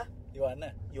ya? Hah?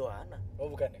 Yohana. Oh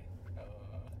bukan ya?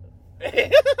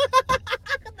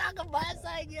 Ketangkep bahasa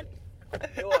anjir.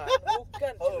 Yohana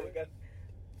bukan. Bukan.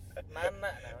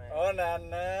 Nana namanya.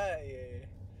 Nana. Iya.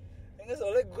 Enggak,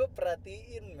 soalnya gue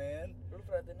perhatiin men. Lu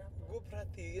perhatiin apa? Gue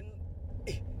perhatiin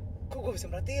kok gue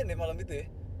bisa merhatiin nih malam itu ya.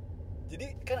 Jadi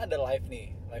kan ada live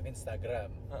nih, live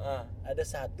Instagram. Ada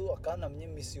satu account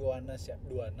namanya Miss Yuana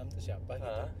 26 tuh siapa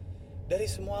gitu. Dari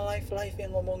semua live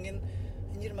yang ngomongin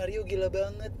anjir Mario gila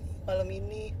banget malam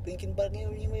ini, Linkin Park-nya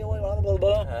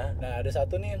bla. Nah, ada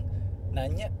satu nih yang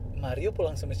nanya Mario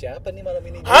pulang sama siapa nih malam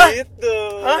ini gitu.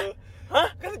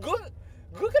 Kan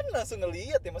gue kan langsung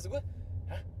ngeliat ya, maksud gue,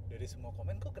 dari semua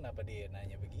komen kok kenapa dia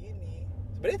nanya begini?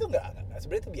 Sebenarnya itu enggak,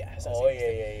 sebenarnya itu biasa sih.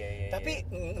 Iya. Tapi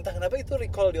entah kenapa itu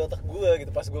recall di otak gue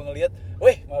gitu pas gue ngeliat,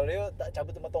 weh Mario tak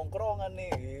cabut sama tongkrongan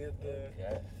nih gitu.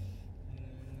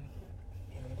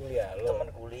 Temen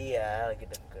kuliah lagi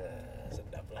deket.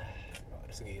 Sedap lah.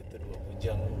 Harus gitu 2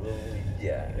 bujang.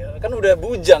 Ya, kan udah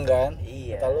bujang kan?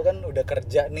 Iya. Kalau kan udah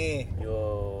kerja nih.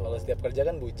 Yo. Kalau setiap kerja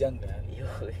kan bujang kan? Yo.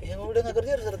 Yang udah nggak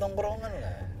kerja harus ada tongkrongan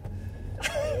lah.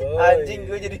 Anjing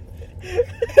gue jadi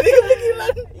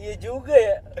kepikiran. Iya juga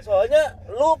ya. Soalnya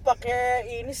lu pakai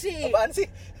ini sih. Apaan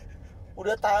sih?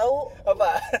 Udah tahu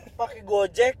apa? Pakai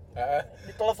Gojek.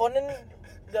 Diteleponin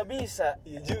nggak bisa.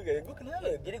 Iya juga ya. Gue kenal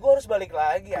ya. Jadi gue harus balik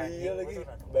lagi. Iya lagi.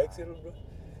 Baik sih lu bro.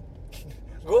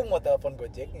 Gue mau telepon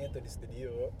Gojeknya tuh di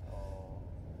studio.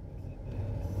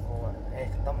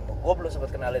 Ketemu. Gue belum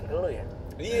sempat kenalin ke lu ya.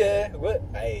 Iya, gue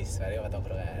mari sama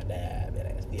tongkrongan. Ada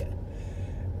beres dia.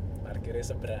 Parkirnya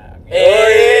seberang.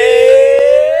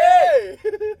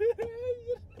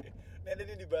 Nanti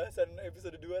ini di bahasan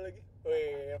episode 2 lagi.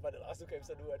 Weh, pada langsung ke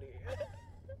episode 2 nih.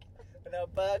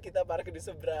 Kenapa kita parkir di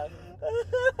seberang?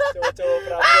 Cowok-cowok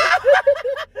perampok.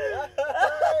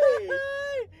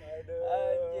 Aduh,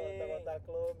 otak-otak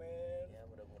lo, men. Ya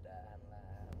mudah-mudahan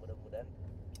lah.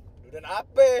 Mudah-mudahan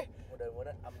apa?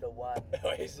 Mudah-mudahan I'm the one.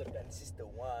 Dan she's the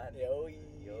one. Yoi.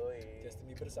 Justin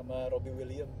Bieber sama Robbie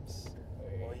Williams.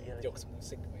 Oh iya. Jokes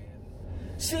musik, men.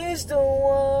 She's the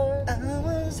one. I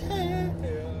was her.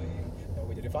 Nah,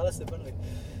 gue jadi falas depan lu.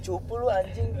 Cupu lu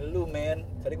anjing. Lu, men.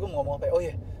 Tadi gue ngomong apa? Oh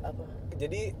iya. Apa?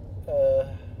 Jadi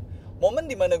momen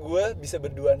dimana gue bisa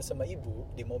berduaan sama ibu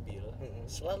di mobil,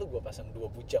 selalu gue pasang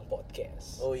 2 bujang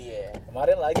podcast. Oh iya.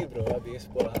 Kemarin lagi bro, habis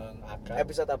pulang akad.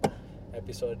 Episode apa?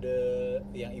 Episode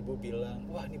yang ibu bilang,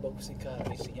 wah ini bagus sih kak,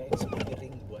 isinya ini seperti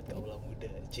ring buat kaula muda.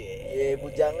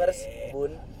 Bujangers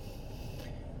bun.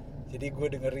 Jadi gue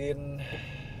dengerin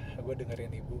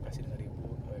ibu, kasih denger ibu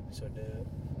episode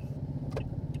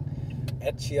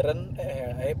Ed Sheeran,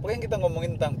 pokoknya kita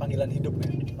ngomongin tentang panggilan hidup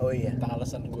kan. Oh iya. Tentang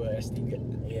alasan gue S3.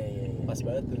 Iya. Pas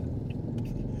banget tuh.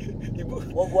 Ibu.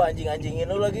 Wah gue anjing-anjingin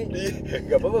lu lagi.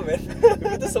 Gak apa-apa men.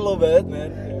 Ibu tuh slow banget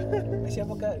men. Ini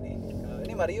siapa kak nih?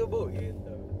 Ini Mario bu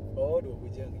gitu. Oh 2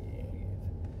 bujang gitu.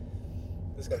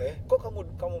 Terus katanya, kok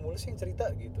kamu mulu sih yang cerita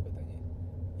gitu katanya.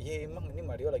 Iya emang ini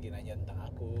Mario lagi nanya tentang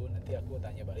aku. Nanti aku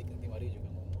tanya balik, nanti Mario juga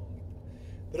ngomong gitu.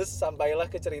 Terus sampailah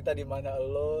ke cerita di mana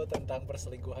lo tentang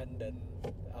perselingkuhan dan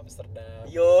Amsterdam.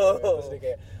 Yo. Terus dia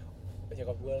kayak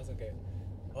nyokap gue langsung kayak,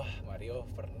 wah Mario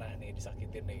pernah nih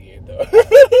disakitin nih gitu.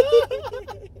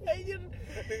 Anjir,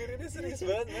 dengerinnya serius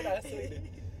banget men asli deh.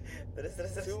 Terus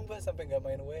sumpah sampai nggak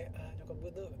main WA, nyokap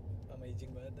gue tuh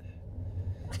amazing banget.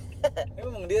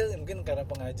 Emang dia mungkin karena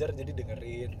pengajar jadi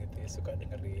dengerin gitu ya, suka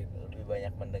dengerin. Lebih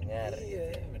banyak mendengar.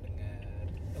 Iya, mendengar.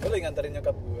 Gue lagi nganterin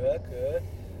nyokap gue ke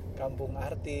kampung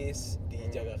artis di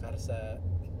Jagakarsa.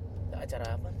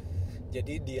 Acara apa?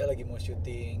 Jadi dia lagi mau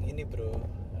syuting ini bro,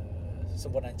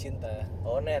 Sempurnaan Cinta.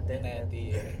 Oh net ya? Net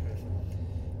iya.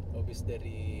 Habis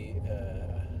dari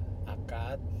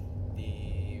akad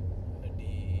di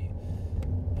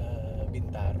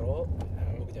Bintaro,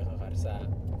 gue ke Jagakarsa.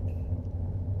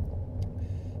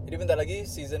 Jadi bentar lagi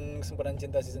season Sempurnaan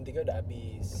Cinta season 3 udah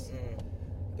habis.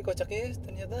 Tapi kocaknya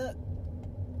ternyata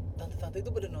tante-tante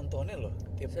itu pada nontonnya loh.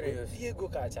 Serius? Iya, gue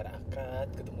ke acara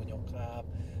akad, ketemu nyokap.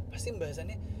 Pasti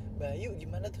pembahasannya, Bayu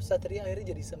gimana tuh Satria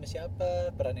akhirnya jadi sama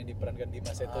siapa? Peran yang diperankan di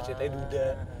Mas Eto ceritanya Duda.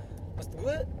 Maksud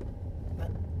gue,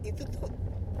 itu tuh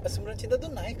Sempurnaan Cinta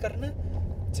tuh naik karena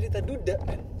cerita Duda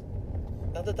kan.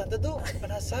 Tante-tante tuh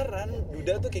penasaran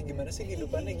Duda tuh kayak gimana sih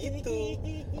kehidupannya gitu.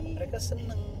 Mereka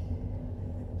seneng.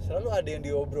 Selalu ada yang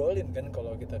diobrolin kan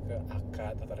kalau kita ke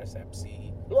akad atau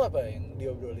resepsi. Lu apa yang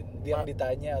diobrolin? Yang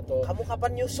ditanya atau kamu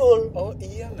kapan nyusul? Oh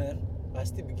iya men,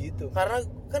 pasti begitu. Karena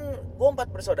kan gue 4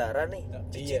 bersaudara nih.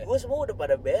 Cici gue semua udah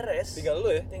pada beres. Tinggal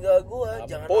lu ya? Tinggal gue.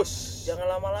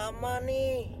 Jangan lama-lama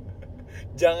nih.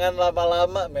 Jangan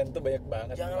lama-lama men, tuh banyak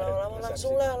banget. Jangan lama-lama,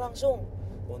 langsung.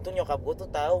 Untung nyokap gue tuh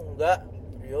tahu enggak.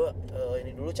 Yo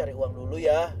ini dulu cari uang dulu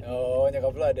ya. Oh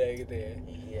nyokap lu ada gitu ya?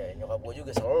 Iya nyokap gue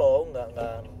juga slow enggak.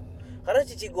 Karena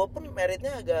cici gue pun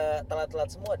meritnya agak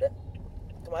telat-telat semua dah.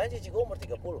 kemarin cici gue umur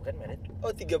 30 kan married.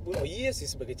 Oh 30. Oh iya sih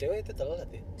sebagai cewek itu telat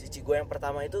ya. Cici gue yang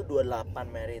pertama itu 28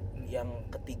 married. Yang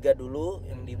ketiga dulu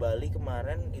yang di Bali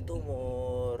kemarin itu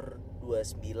umur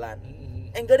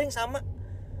 29. Enggak deh, sama.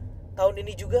 Tahun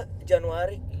ini juga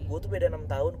Januari. Gue tuh beda 6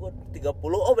 tahun, gue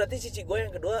 30. Oh berarti cici gue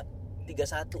yang kedua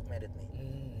 31 married nih.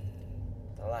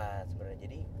 Telat sebenarnya.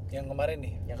 Jadi yang kemarin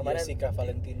nih, yang kemarin Jessica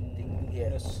Valentina.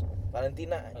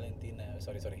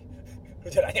 Sorry. Lu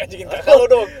jangan anjingin kakak lu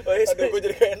dong. Aduh, gue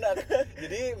jadi gak enak.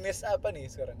 Jadi Miss apa nih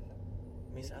sekarang?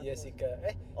 Miss apa? Jessica.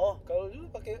 Kalau dulu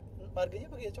pakai marganya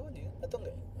pakai cowoknya atau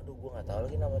enggak? Aduh, gue nggak tahu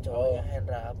lagi nama cowoknya.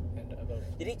 Hendra apa?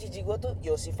 Jadi cici gue tuh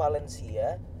Yosi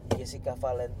Valencia, Jessica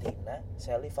Valentina,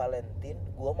 Sally Valentin,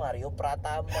 gue Mario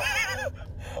Pratama.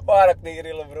 Wah, anak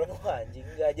diri lo bro. Wah, anjing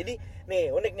enggak. Jadi nih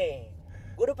unik nih.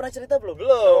 Gue udah pernah cerita belum?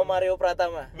 Belum. Sama Mario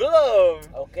Pratama? Belum.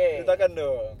 Oke. Ceritakan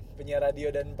dong. Penyiar radio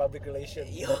dan public relation.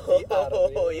 Yoi.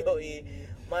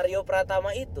 Mario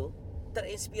Pratama itu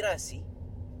terinspirasi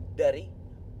dari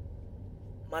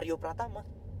Mario Pratama.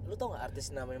 Lu tau gak artis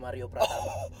namanya Mario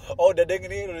Pratama? Oh udah deh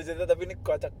ini udah cerita tapi ini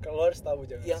kocak, kalau harus tahu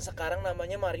jangan. Yang sekarang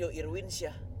namanya Mario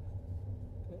Irwinsyah.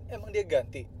 Emang dia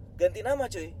ganti nama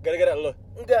cuy. Gara-gara lo?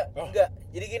 Enggak.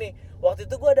 Jadi gini, waktu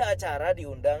itu gue ada acara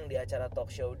diundang di acara talk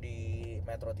show di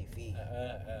Metro TV.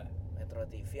 Metro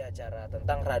TV acara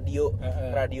tentang radio.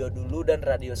 Radio dulu dan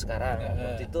radio sekarang.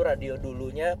 Waktu itu radio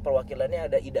dulunya perwakilannya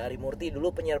ada Ida Arimurti,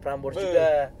 dulu penyiar Prambors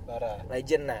juga. Parah.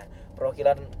 Legend. Nah,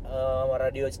 perwakilan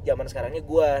radio zaman sekarangnya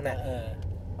gue. Nah,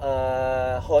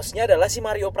 hostnya adalah si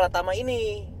Mario Pratama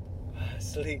ini.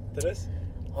 Asli. Terus?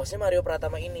 Hostnya Mario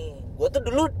Pratama ini. Gue tuh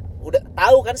dulu udah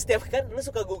tahu kan, setiap kan lu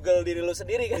suka Google diri lu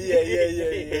sendiri kan.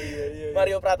 Iya.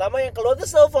 Mario Pratama yang keluar tuh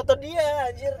selalu foto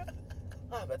dia, anjir.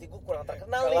 Berarti gue kurang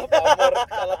terkenal nih.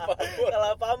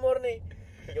 Kalah pamor nih.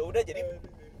 Ya udah, jadi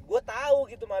gue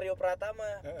tahu gitu Mario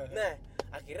Pratama. Nah,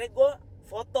 akhirnya gue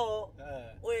foto.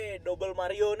 Weh, double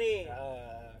Mario nih.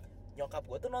 Nyokap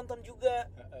gue tuh nonton juga.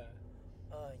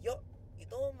 Yo,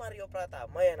 itu Mario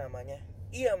Pratama ya namanya.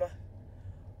 Iya mah.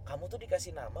 Kamu tuh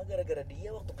dikasih nama gara-gara dia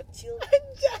waktu kecil.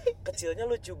 Anjay. Kecilnya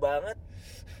lucu banget.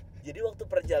 Jadi waktu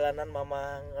perjalanan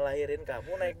mama ngelahirin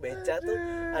kamu naik beca tuh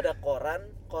ada koran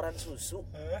susu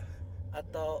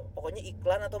atau pokoknya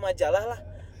iklan atau majalah lah.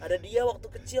 Ada dia waktu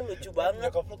kecil, lucu banget.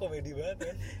 Nyokap lo komedi banget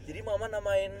ya. Jadi mama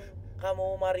namain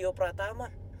kamu Mario Pratama.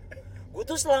 Gue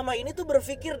tuh selama ini tuh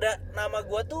berpikir nama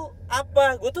gue tuh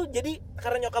apa. Gue tuh jadi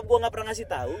karena nyokap gue nggak pernah ngasih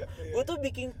tahu, gue tuh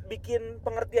bikin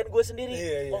pengertian gue sendiri.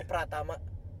 Iya. Oh, Pratama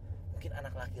mungkin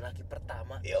anak laki-laki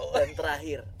pertama dan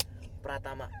terakhir.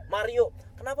 Pratama. Mario.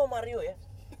 Kenapa Mario ya?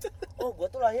 Oh, gue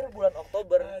tuh lahir bulan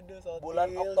Oktober.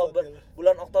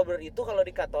 Bulan Oktober itu kalau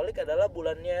di Katolik adalah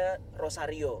bulannya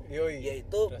Rosario.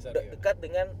 Yaitu dekat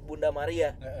dengan Bunda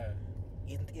Maria.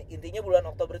 Intinya bulan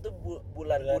Oktober itu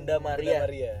bulan Bunda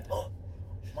Maria. Oh,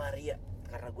 Maria.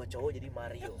 Karena gue cowok jadi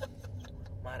Mario.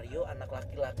 Mario anak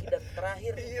laki-laki dan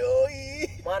terakhir.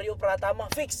 Mario Pratama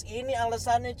fix. Ini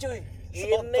alasannya cuy.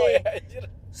 Ini.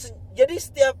 Jadi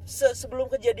setiap sebelum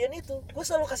kejadian itu, gue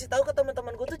selalu kasih tahu ke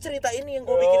teman-teman gue tuh cerita ini yang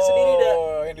gue bikin sendiri dah.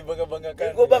 Yang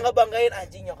dibangga-banggakan. Gue bangga-banggain,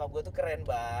 anjing nyokap gue tuh keren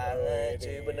banget,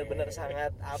 cuy, bener-bener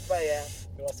sangat apa ya?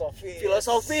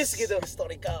 Filosofis gitu,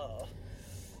 historical.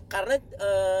 Karena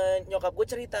nyokap gue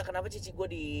cerita kenapa cici gue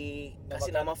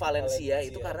dikasih nama Valencia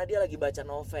itu karena dia lagi baca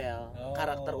novel.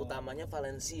 Karakter utamanya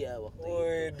Valencia waktu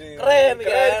itu. Keren.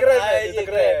 Itu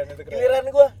keren. Giliran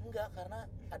gue enggak, karena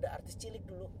ada artis cilik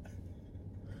dulu.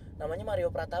 Namanya Mario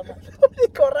Pratama. Di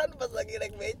koran pas lagi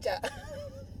naik beca.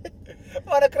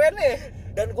 Mana keren nih.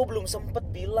 Dan gue belum sempet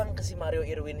bilang ke si Mario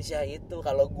Irwinsyah itu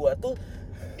kalau gue tuh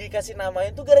dikasih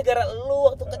namain tuh gara-gara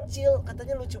lu waktu kecil.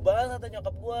 Katanya lucu banget kata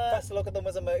nyokap gue. Pas lo ketemu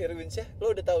sama Irwinsyah,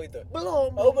 lo udah tahu itu?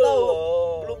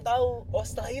 Belum tahu. Oh,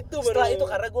 setelah itu baru. Setelah itu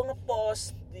karena gue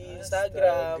ngepost di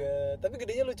Instagram. Tapi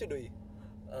gedenya lucu doi.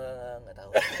 Nggak tahu.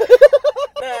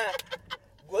 Nah,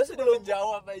 gue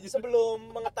sebelum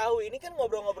mengetahui ini kan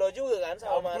ngobrol-ngobrol juga kan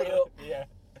sama Mario. Iya.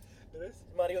 Terus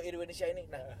Mario Irwinsyah ini.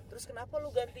 Nah, terus kenapa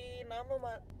lu ganti nama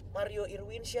Mario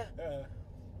Irwinsyah?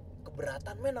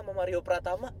 Keberatan nama Mario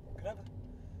Pratama. Kenapa?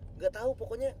 Gak tahu,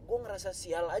 pokoknya gue ngerasa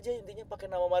sial aja intinya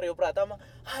pakai nama Mario Pratama.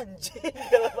 Anjing,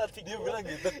 dalam hati dia bilang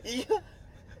gitu. Iya.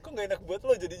 Kok gak enak buat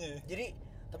lo jadinya? Jadi,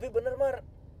 tapi bener Mar,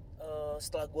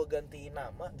 setelah gue ganti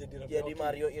nama jadi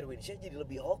Mario Irwinsyah, jadi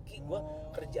lebih hoki. Gue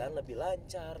kerjaan lebih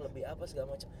lancar, lebih apa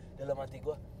segala macam. Dalam hati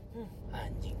gue,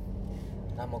 anjing,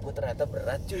 nama gue ternyata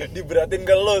berat cuy. Diberatin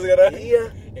ke lo sekarang. Iya.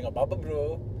 Ya nggak apa-apa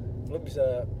bro, lo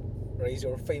bisa raise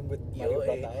your fame with Mario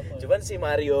Pratama. Cuman si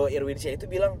Mario Irwinsyah itu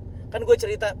bilang, kan gue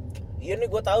cerita, iya nih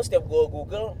gue tahu setiap gue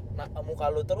Google muka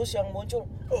lo terus yang muncul.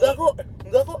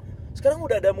 Enggak kok. Sekarang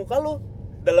udah ada muka lo.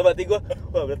 Dalam hati gue,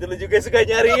 wah berarti lu juga suka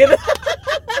nyariin.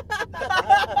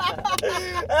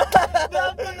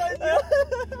 Dapat aja.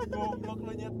 Goblok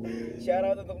lu nyet. Shout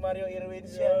out untuk Mario Irwin.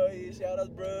 Shout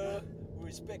out bro.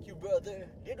 Respect you brother.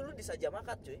 Dia dulu di Saja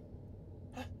Makat cuy.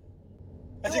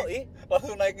 Anjing,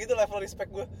 langsung naik gitu level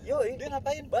respect gue. Yoi. Dia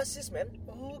ngapain? Basis men.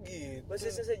 Oh gitu.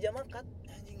 Basisnya Saja Makat.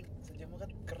 Anjing, Saja Makat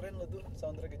keren lo tuh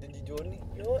soundtrack Janji Joni.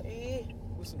 Yoi.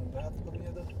 Gue seneng banget lagunya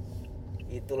tuh.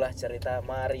 Itulah cerita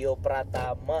Mario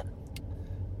Pratama.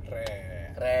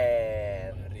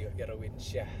 Keren. Mario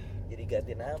Irwinsyah. Jadi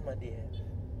ganti nama dia.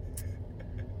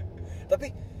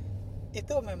 Tapi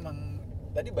itu memang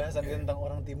tadi bahasan tentang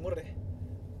orang timur ya.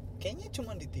 Kayaknya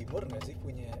cuma di timur nggak sih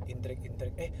punya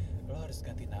intrik-intrik lo harus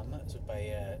ganti nama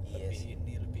supaya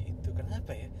lebih itu.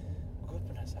 Kenapa ya? Gue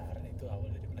penasaran itu awal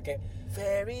dari mana. Kayak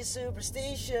very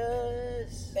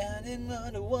superstitious and in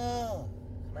the wall.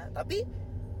 Nah tapi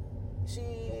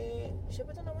siapa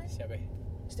tuh namanya? Siapa ya?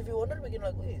 Stevie Wonder bikin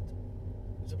lagu itu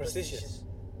Superstitious.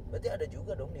 Berarti ada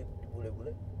juga dong di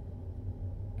bule-bule.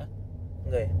 Hah?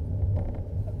 Enggak ya?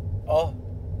 Oh,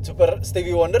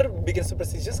 Stevie Wonder bikin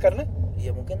Superstitious karena?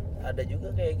 Iya mungkin ada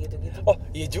juga kayak gitu-gitu. Oh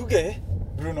iya juga ya.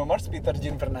 Bruno Mars, Peter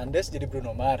Jean Fernandez jadi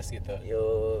Bruno Mars gitu. Yo.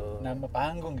 Nama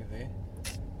panggung gitu ya.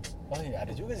 Oh iya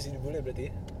ada juga sih di bule berarti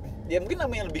ya. Ya mungkin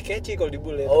namanya lebih catchy kalau di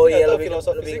bule. Oh iya lebih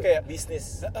filosofisnya kayak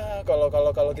bisnis.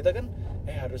 Kalau kita kan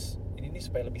harus ini nih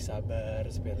supaya lebih sabar,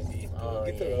 supaya lebih itu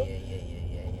gitu loh.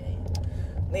 Iya.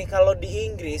 Nih kalau di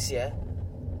Inggris ya,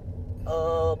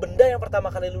 benda yang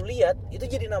pertama kali lu lihat itu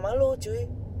jadi nama lu, cuy.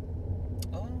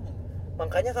 Oh.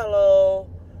 Makanya kalau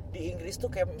di Inggris tuh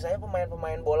kayak misalnya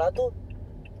pemain-pemain bola tuh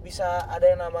bisa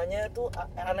ada yang namanya tuh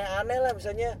aneh-aneh lah,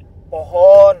 misalnya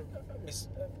pohon.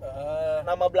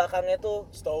 Nama belakangnya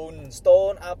tuh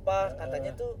Stone apa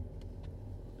katanya tuh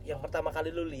yang pertama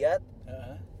kali lu lihat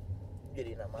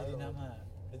jadi nama.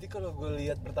 Jadi kalau gue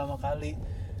lihat pertama kali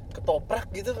ketoprak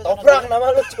gitu, ketoprak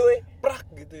nama lu cuy, prak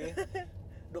gitu ya.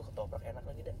 Duh ketoprak enak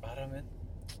lagi deh. Parah men,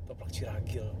 ketoprak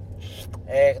Ciragil.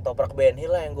 Ketoprak Ben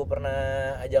Hill lah yang gue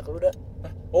pernah ajak lu dah.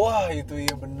 Wah itu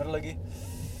iya bener lagi.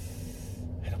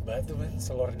 Enak banget tuh men,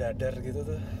 selor dadar gitu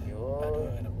tuh. Aduh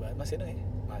enak banget, masih enak ya?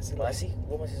 Masih,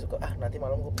 gue masih suka. Nanti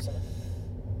malam gue pesan.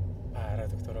 Parah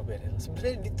tuh ketoprak Ben Hill.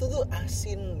 Sebenarnya itu tuh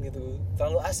asin gitu,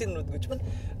 terlalu asin menurut gue. Cuman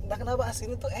entah kenapa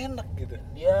asin itu enak gitu.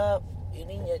 Dia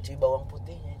ininya cuy, bawang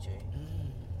putihnya cuy.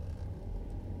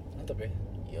 Mantap ya.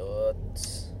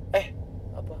 Yots.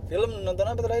 Apa? Film nonton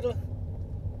apa terakhir lo?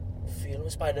 Film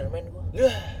Spider-Man gua.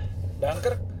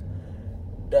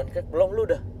 Dunkirk Belum lu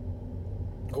dah?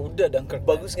 Gua udah Dunkirk.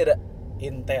 Bagus enggak dah?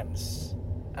 Intense.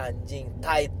 Anjing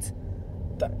tight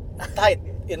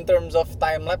In terms of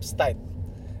time lapse tight.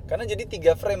 Karena jadi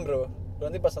 3 frame bro. Lu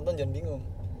nanti pas nonton jangan bingung.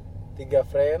 3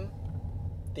 frame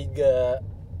 3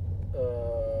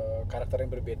 karakter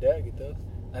yang berbeda gitu.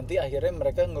 Nanti akhirnya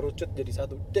mereka ngerucut jadi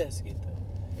satu das gitu.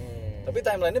 Tapi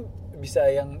timeline-nya bisa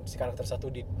yang si karakter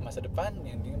satu di masa depan,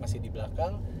 yang ini masih di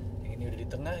belakang, yang ini udah di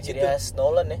tengah jadi gitu. as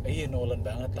Nolan ya? Iya Nolan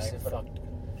banget time fuck.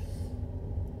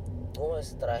 Gue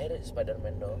masih terakhir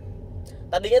Spider-Man dong.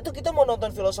 Tadinya tuh kita mau nonton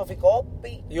Filosofi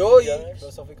Kopi. Yoi,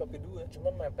 Filosofi Kopi 2.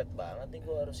 Cuman mepet banget nih,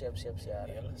 gue harus siap-siap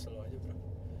siaran. Iyalah, slow aja bro.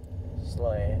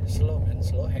 Slow ya? Slow man,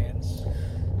 slow hands.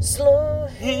 Slow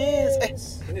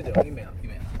hands. Ini dong, email.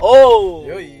 Oh!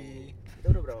 Yoi. Itu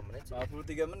udah berapa menit sih?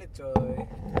 53 menit coy.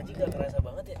 Anjing gak kerasa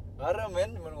banget ya? Parah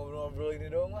men, cuma ngobrol-ngobrol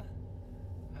ini doang mah.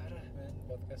 Parah men,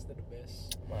 podcast the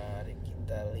best. Mari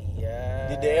kita lihat.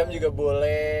 Di DM juga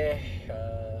boleh.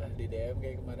 Di DM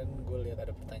kayak kemarin gue lihat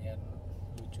ada pertanyaan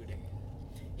lucu deh.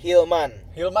 Hilman.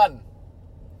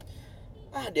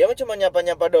 Dia mah cuma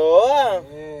nyapa-nyapa doang.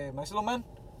 Masih lo man?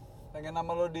 Pengen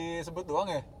nama lo disebut doang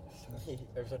ya?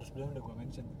 Episode sebelumnya udah gue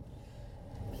mention.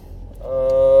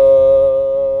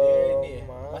 Ini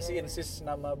masih insist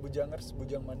nama Bujang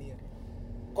Mania.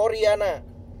 Koreana.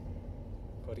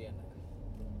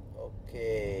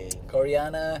 Oke.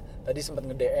 Koreana tadi sempat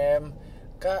nge-DM,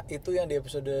 "Kak, itu yang di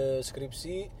episode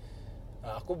skripsi,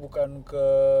 aku bukan ke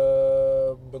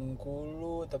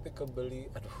Bengkulu tapi ke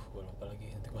Beli." Aduh, gue lupa lagi.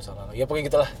 Nanti gue salah lagi. Ya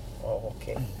pokoknya gitulah.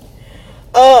 Oke.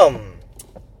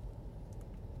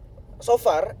 So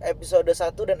far episode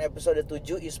 1 dan episode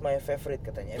 7 is my favorite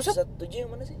katanya. Episode 7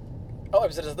 yang mana sih? Oh,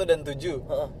 episode 1 dan 7.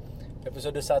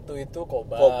 Episode 1 itu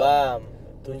Kobam.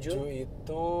 7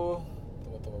 itu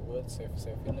tunggu gue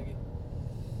save-in lagi.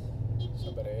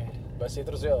 Sabar ya. Basi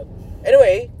terus ya.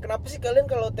 Anyway, kenapa sih kalian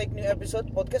kalau take new episode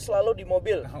podcast selalu di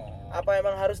mobil? Apa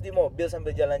emang harus di mobil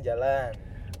sambil jalan-jalan?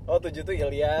 Oh, 7 tuh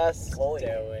Ilyas.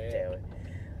 Cewek.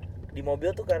 Di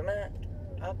mobil tuh karena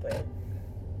apa ya?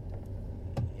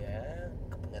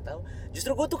 Nggak tahu.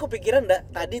 Justru gue tuh kepikiran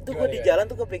tadi tuh gue di jalan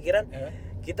tuh kepikiran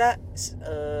kita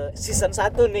season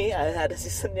 1 nih, ada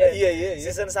seasonnya. Iya.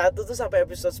 Season 1 tuh sampai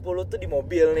episode 10 tuh di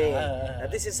mobil nih.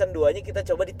 Nanti season 2-nya kita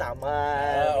coba di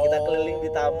taman. Kita keliling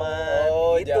di taman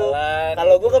gitu.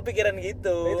 Kalau gue kepikiran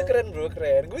gitu. Nah, itu keren bro,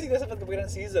 keren. Gue juga sempat kepikiran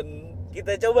season.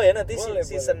 Kita coba ya nanti boleh,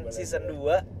 season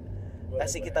boleh. 2.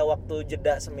 Kasih kita waktu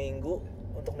jeda seminggu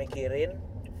untuk mikirin.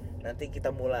 Nanti kita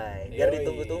mulai. Biar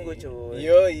ditunggu-tunggu cuy.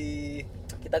 Yoi.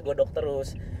 Kita godok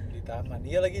terus Di taman.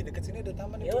 Iya lagi deket sini ada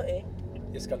taman itu.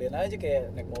 Ya sekalian aja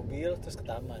kayak naik mobil terus ke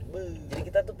taman. Jadi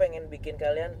kita tuh pengen bikin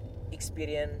kalian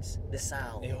experience the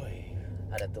sound. Yoi.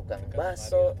 Ada tukang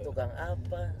bakso, tukang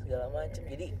apa, segala macem.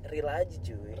 Jadi real aja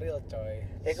cuy. Real coy.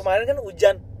 Kayak kemarin kan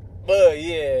hujan.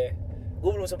 Iya.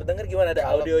 Gue belum sempet denger gimana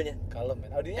ada audionya. Kalem men.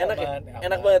 Audionya enak aman, ya?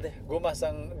 Enak banget ya? Gue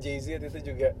masang Jay-Z itu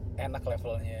juga enak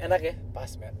levelnya. Enak ya?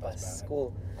 Pas men, pas banget.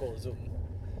 Cool zoom.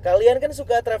 Kalian kan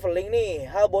suka traveling nih.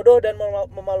 Hal bodoh dan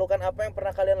memalukan apa yang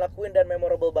pernah kalian lakuin dan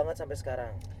memorable banget sampai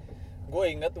sekarang?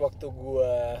 Gue inget waktu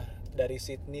gue dari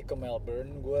Sydney ke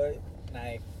Melbourne, gue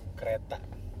naik kereta.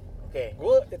 Oke.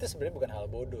 Gue itu sebenarnya bukan hal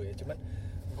bodoh ya, cuman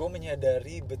gue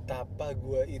menyadari betapa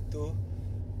gue itu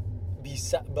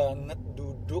bisa banget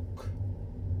duduk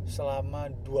selama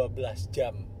 12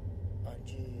 jam.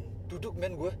 Anjir. Duduk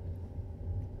men, gue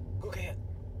kayak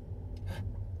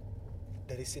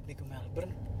dari Sydney ke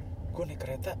Melbourne gue naik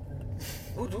kereta,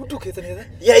 gue duduk ya ternyata.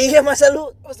 Ya iya, masa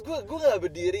lu? Pas gue nggak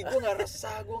berdiri, gue nggak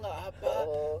resah, gue nggak apa.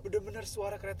 Bener-bener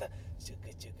suara kereta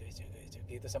jaga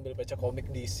gitu sambil baca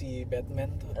komik DC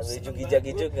Batman tuh. Ada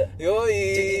jugi-jagi juga.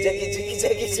 Yoi.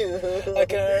 Jugi-jagi juga.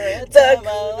 Kereta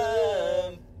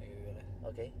malam.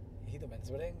 Oke. Gitu men,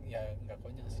 sebenarnya ya nggak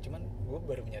konyol sih, cuman gue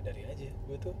baru menyadari aja,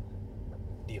 gue tuh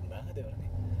diem banget ya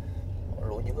orangnya.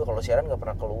 Lu juga kalau siaran nggak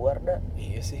pernah keluar dah.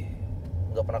 Iya sih.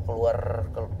 Nggak pernah keluar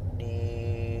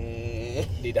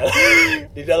di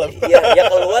dalam. Iya, ya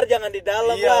keluar jangan di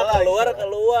dalam Iyalah, lah,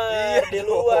 keluar iya, di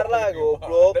luar lah,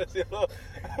 goblok. Sih lo.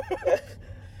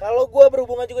 Kalau gue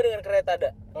berhubungan juga dengan kereta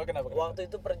ada. Oh, kenapa?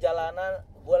 Waktu itu perjalanan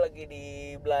gue lagi di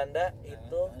Belanda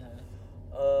itu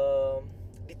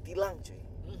ditilang cuy.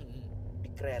 Di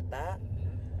kereta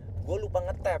gue lupa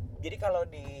nge-tap. Jadi kalau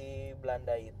di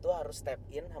Belanda itu harus tap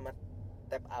in sama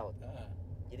tap out.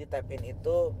 Jadi tap in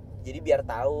itu jadi biar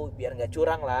tahu, biar nggak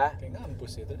curang lah. Kayak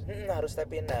ngampus itu. Harus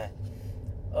tap in. Nah,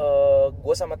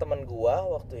 gue sama teman gue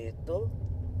waktu itu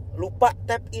lupa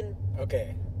tap in.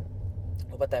 Oke.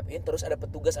 Lupa tap in, terus ada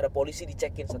petugas, ada polisi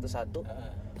dicekin satu-satu.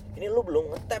 Ini lu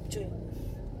belum nge-tap cuy.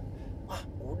 Wah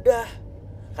udah,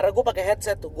 karena gue pakai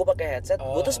headset.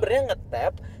 Gue tuh sebenarnya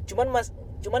nge-tap,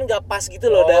 cuman nggak pas gitu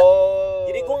loh,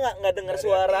 jadi gue nggak dengar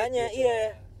suaranya. Gitu.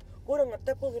 Iya, gue udah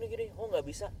nge-tap kok gini-gini. Oh nggak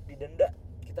bisa, didenda.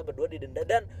 Kita berdua didenda,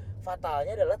 dan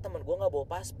fatalnya adalah teman gue nggak bawa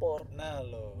paspor. Nah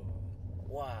lo,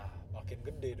 wah makin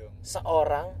gede dong.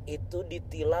 Seorang itu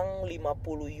ditilang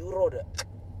 50 euro dah.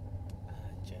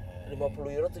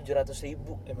 50 euro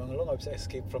 700.000. Emang lo nggak bisa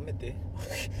escape from it ya?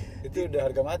 Itu udah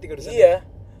harga mati kalau sana. Iya.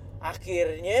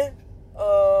 Akhirnya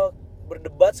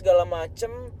berdebat segala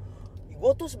macem.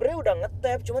 Gue tuh sebenarnya udah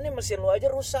nge-tap, cuman nih mesin lu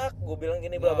aja rusak. Gue bilang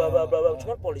gini bla bla bla bla.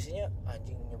 Cuman polisinya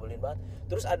anjing nyebelin banget.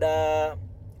 Terus ada,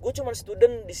 gue cuman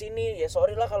student di sini. Ya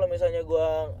sorry lah kalau misalnya gue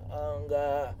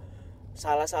nggak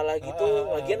salah-salah gitu.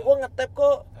 Lagian gue nge-tap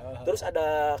kok. Terus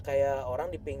ada kayak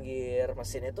orang di pinggir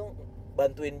mesinnya tuh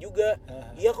bantuin juga.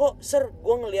 Iya kok sir,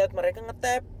 gue ngelihat mereka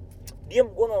nge-tap. Diem,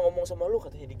 gue nggak ngomong sama lu,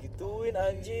 katanya digituin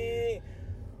anjing.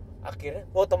 Akhirnya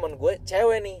temen gue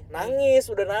cewek nih nangis,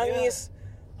 udah nangis.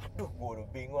 Aduh, gue udah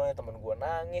bingung ya, temen gue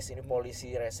nangis. Ini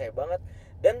polisi rese banget.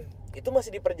 Dan itu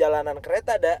masih di perjalanan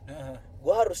kereta dah.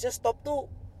 Gue harusnya stop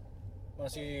tuh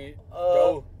masih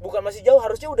jauh. Bukan masih jauh,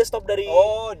 harusnya udah stop dari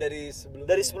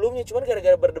sebelumnya. Cuman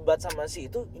gara-gara berdebat sama si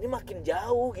itu, ini makin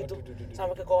jauh gitu.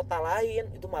 Sampai ke kota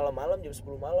lain. Itu malam-malam, jam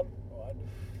 10 malam.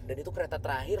 Dan itu kereta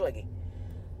terakhir lagi.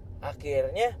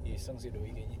 Akhirnya iseng sih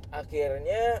doi kayaknya.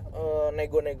 Akhirnya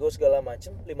nego-nego segala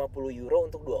macem, 50 euro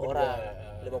untuk 2 orang.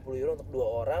 50 euro untuk 2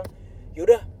 orang.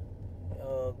 Yaudah,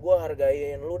 gue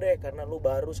hargain lu deh karena lu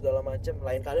baru segala macem.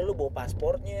 Lain kali lu bawa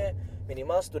pasportnya,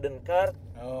 minimal student card.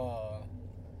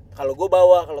 Kalau gue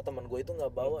bawa, kalau teman gue itu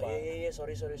nggak bawa. Iya,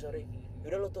 sorry.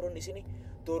 Yaudah lu turun di sini.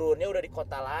 Turunnya udah di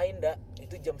kota lain dah.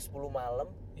 Itu jam 10 malam,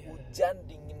 hujan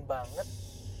dingin banget.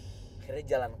 Akhirnya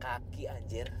jalan kaki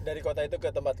anjir. Dari kota itu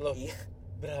ke tempat lo? Iya.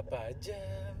 Berapa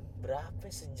jam? Berapa?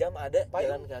 Sejam ada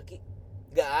payung? Jalan kaki.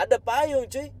 Gak ada payung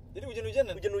cuy. Jadi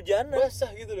hujan-hujanan? Hujan-hujanan.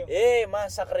 Basah gitu dong?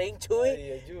 Masa kering cuy.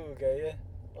 Iya juga ya.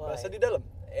 Basah di dalam?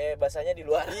 Basahnya di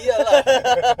luar. Iyalah.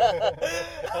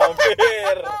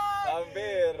 Hampir.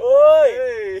 Oi.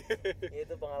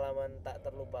 Itu pengalaman tak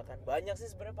terlupakan. Banyak sih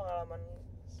sebenarnya pengalaman.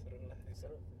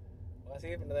 Seru.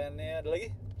 Makasih pertanyaannya. Ada lagi?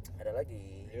 ada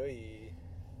lagi. Yoi.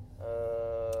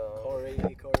 Corey.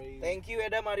 Thank you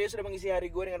Eda Mario sudah mengisi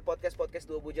hari gue dengan podcast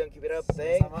 2 Bujang. Keep it up.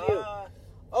 Thank Sama. you.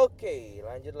 Oke,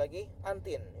 lanjut lagi.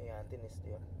 Antin. Ya, Antin nih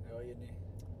dia. Oh ini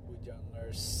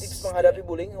Bujangers. Tips menghadapi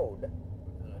bullying. Oh, udah.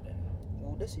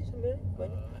 Udah sih sebenarnya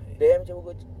banyak. DM coba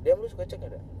gue. DM lu suka cek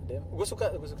enggak? DM. Gue suka.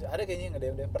 Ada kayaknya yang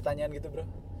nge-DM pertanyaan gitu, Bro.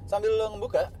 Sambil lo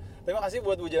ngebuka. Terima kasih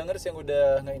buat Bujangers yang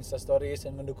udah nge-Insta stories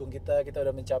yang mendukung kita. Kita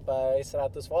udah mencapai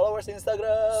 100 followers di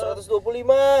Instagram.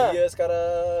 125. Iya,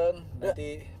 sekarang.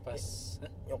 Nanti pas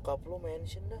Nyokap lu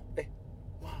mention dah.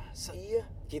 masa? Iya.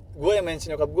 Gue yang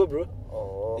mention nyokap gue, Bro.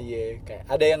 Oh. Iya, kayak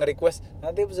ada yang request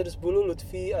nanti episode 10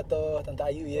 Lutfi atau Tante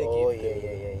Ayu ya gitu. Oh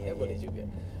iya. Ya boleh juga.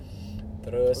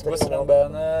 Terus gue senang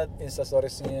banget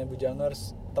Instastoriesnya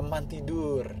Bujangers. Teman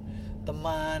tidur,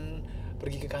 teman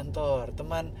pergi ke kantor,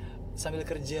 teman sambil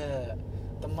kerja,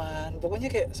 teman pokoknya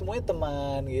kayak semuanya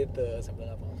teman gitu sambil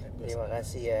ngapa-ngapain. Terima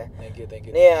kasih ya. Thank you.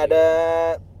 Nih ada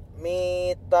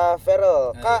Mita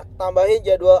Ferel. Kak, tambahin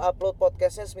jadwal upload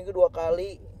podcastnya seminggu 2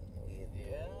 kali.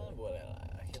 Ya boleh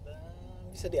lah, kita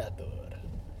bisa diatur.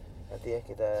 Nanti ya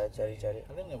kita cari-cari.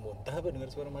 Kalian nggak muntah apa dengar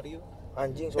suara Mario?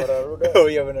 Anjing suara lu dah. Oh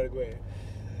iya benar gue.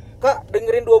 Kak,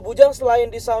 dengerin 2 Bujang selain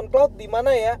di SoundCloud di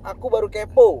mana ya? Aku baru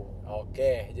kepo.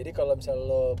 Oke, jadi kalau misalnya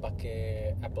lo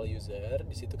pakai Apple user,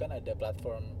 di situ kan ada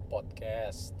platform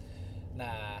podcast.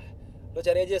 Nah, lo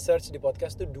cari aja search di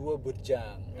podcast tuh 2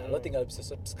 Bujang. Nah, lo tinggal bisa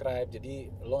subscribe, jadi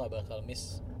lo nggak bakal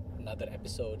miss another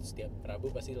episode. Setiap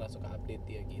Rabu pasti langsung ke-update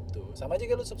ya gitu. Sama aja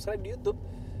kayak lo subscribe di YouTube.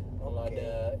 Kalau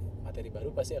ada materi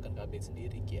baru pasti akan ke-update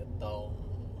sendiri gitu.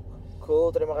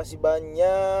 Cool, terima kasih banyak.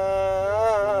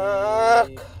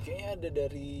 Kayaknya ada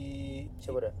dari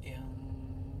Coba dah. yang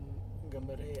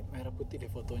gambarnya merah putih deh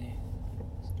fotonya.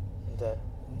 Bentar.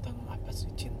 Tentang apa sih,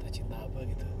 cinta apa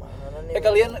gitu. Mana nih?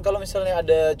 Kalian kalau misalnya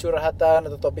ada curhatan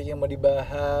atau topik yang mau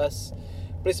dibahas,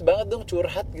 please banget dong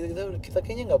curhat gitu. Kita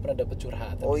kayaknya nggak pernah dapet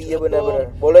curhatan. Oh iya Curhat benar.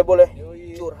 dong. Boleh.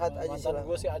 Yoi, Curhat aja mantan silakan.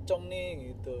 gue si Acong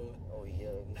nih gitu. Oh iya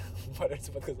lagi. Padahal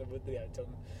sempat kesebut di Acong.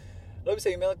 Lo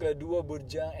bisa email ke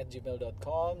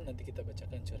 2burjang@gmail.com. Nanti kita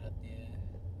bacakan curhatnya.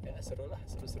 Ya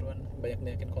seru-seruan.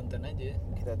 Banyak konten aja.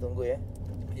 Kita tunggu ya.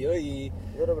 Yoi.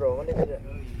 Itu udah berapa menit udah?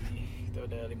 Kita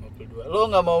udah 52. Lo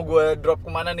nggak mau gue drop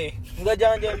kemana nih? Enggak,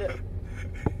 jangan.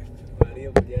 Mario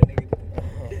kerjaannya gitu.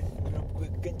 Drop gue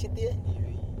kencet ya.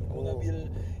 Yoi. Gue ngambil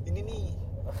ini nih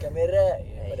kamera.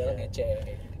 Ya, padahal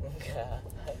ngecek. Enggak.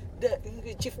 Udah,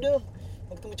 ini chief dong.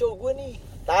 Mau ketemu cowok gue nih.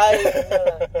 Tai.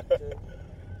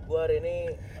 Gua hari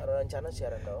ini rencana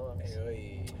siaran doang.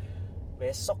 Yoi.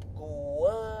 Besok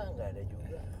gua nggak ada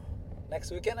juga. Next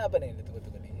weekend apa nih? Tunggu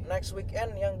nih. Next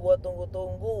weekend yang gua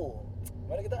tunggu-tunggu.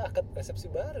 Kemarin kita akad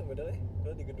resepsi bareng padahal ya.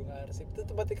 Lo di gedung arsip itu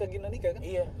tempatnya Kak Gina nikah kan?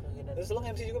 Iya, keinginan. Terus lo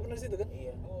nge-MC juga pernah di situ kan?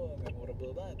 Iya. Oh,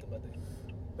 memorable banget tempatnya.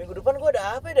 Minggu depan gua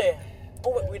ada apa deh?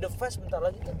 Oh, With the Fest bentar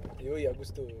lagi tuh. Yoi,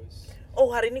 Agustus.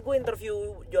 Oh, hari ini gua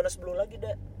interview Jonas Blue lagi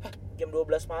dah. Jam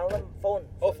 12 malam, phone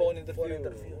interview.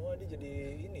 Oh, dia jadi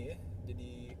ini ya.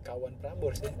 Jadi kawan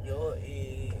Prambors ya.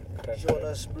 Yoi. Keren.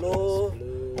 Jonas Blue.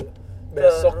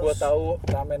 Besok Terus- gua tahu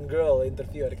Ramen Girl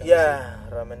interview hari Kamis. Ya,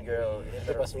 Ramen Girl. Itu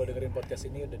pas lo dengerin podcast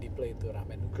ini udah di play tuh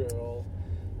Ramen Girl.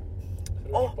 Seru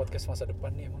Oh. nih podcast masa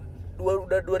depan nih emang.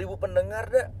 Udah 2000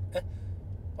 pendengar dah.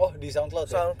 Oh di SoundCloud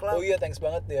ya? SoundCloud. Oh iya thanks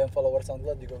banget ya follower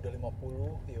SoundCloud juga udah 50.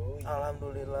 Yoi.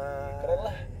 Alhamdulillah. Keren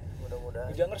lah.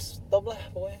 Mudah-mudahan. Bujangers top lah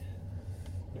pokoknya.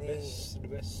 Nih. The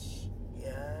best.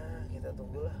 Ya, kita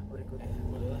tunggulah berikutnya.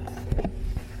 Boleh lah.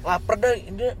 Laper dah,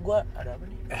 ini gua ada apa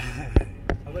nih?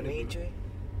 Apa Mie nih? cuy.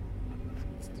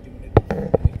 7 menit.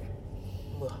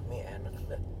 Wah, mie enak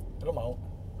dah. Lo mau?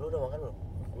 Lu udah makan belum?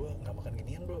 Gue nggak makan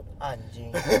ginian bro.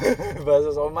 Anjing.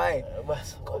 Bakso somai.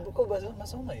 Bas. Kok bakso sama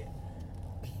somai ya?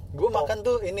 Gue makan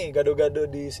tuh ini gado-gado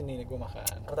di sini nih gue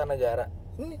makan. Kertanegara.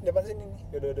 Ini depan sini nih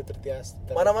gado-gado tertias.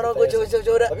 Mana-mana gue coba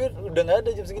dah. Tapi udah nggak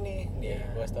ada jam segini. Nih,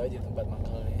 gue kasih tau aja tempat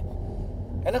mangkalnya.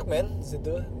 Enak men,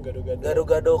 situ gado-gado.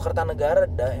 Gado-gado Kertanegara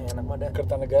dah yang enak mah dah.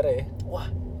 Kertanegara ya. Wah,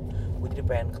 gue jadi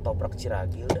pengen ketoprak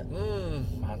Ciragil dah.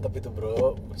 Mantap itu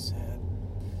bro. Buset.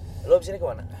 Lo abis ini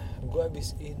kemana? Gue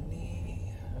abis ini,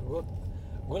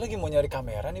 gue lagi mau nyari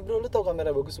kamera nih bro. Lu tau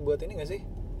kamera bagus buat ini nggak sih?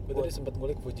 Gue tadi sempet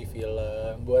ngulik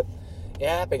Fujifilm buat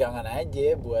ya pegangan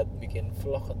aja buat bikin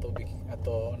vlog atau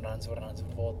transfer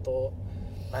foto.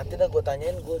 Nanti dah gue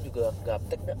tanyain, gue juga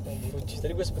gaptek dah. Fuji.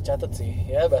 Tadi gue sempet catet sih.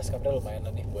 Ya bahas kamera lumayan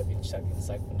lah nih buat insight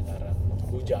pendengaran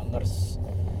Bujangers.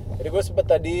 Jadi gue sempet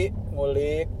tadi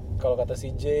ngulik kalau kata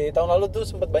CJ tahun lalu tuh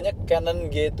sempet banyak Canon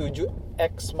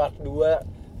G7X Mark II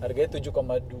harganya 7,2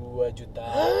 juta.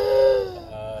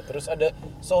 Terus ada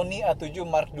Sony A7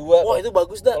 Mark II. Wah, itu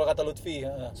bagus dah. Kalau kata Lutfi,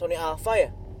 Sony Alpha ya?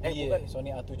 iya, Bukan. Sony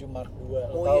A7 Mark II.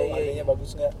 Lo Oh, tahu iya. harganya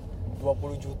bagus nggak?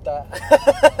 20 juta.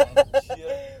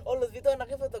 Oh, Lutfi itu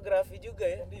anaknya fotografi juga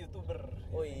ya? Dia YouTuber.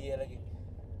 Oh iya lagi.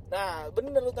 Nah,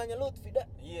 bener lu tanya Lutfi dah.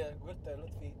 Iya, gue tanya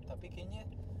Lutfi, tapi kayaknya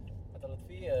kata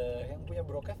Lutfi yang punya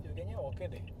Brokev juga kayaknya oke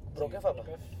deh. Brokev apa?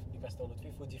 Brokev dikasih tau Lutfi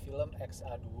Fujifilm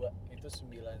XA2 itu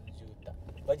 9 juta.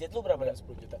 Budget lu berapa dah?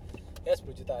 10 juta. Ya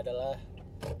 10 juta adalah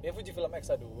ya Fujifilm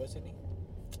XA2 sini.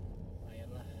 Lumayan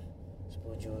lah.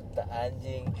 10 juta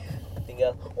anjing.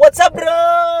 Tinggal what's up bro?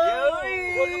 Yoi.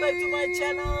 Welcome back to my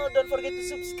channel. Don't forget to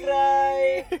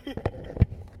subscribe.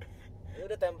 Ini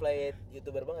udah template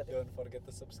YouTuber banget ya. Don't forget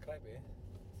to subscribe ya.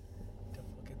 Don't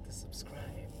forget to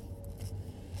subscribe.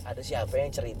 Ada siapa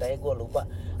yang ceritanya gue lupa.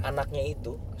 Anaknya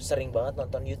itu sering banget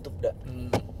nonton YouTube dah.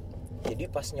 Jadi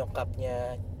pas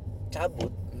nyokapnya cabut,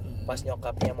 pas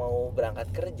nyokapnya mau berangkat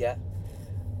kerja,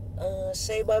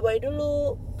 say bye bye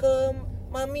dulu ke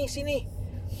mami sini.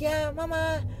 Ya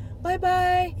mama, bye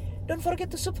bye. Don't forget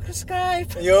to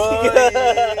subscribe. Yoi.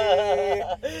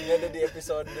 Ini ada di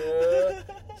episode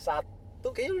 1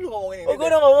 kayaknya lu ngomongin ini. Oh, gue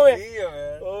udah ngomong ya? Iya,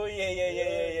 men. Oh iya.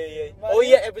 Mari. Oh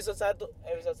iya episode 1.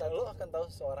 Lu akan tahu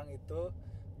seorang itu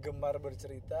gemar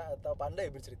bercerita atau pandai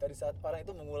bercerita di saat orang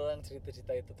itu mengulang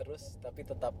cerita-cerita itu terus tapi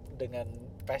tetap dengan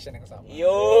passion yang sama.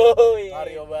 Yoi.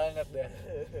 Mario banget dah.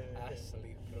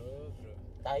 Asli, bro.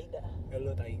 Tai dah. Ya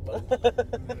lu tai banget.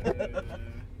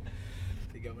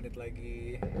 3 menit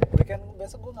lagi. Weekend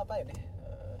besok gue ngapain ya?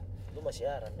 Lu masih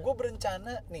siaran. Gue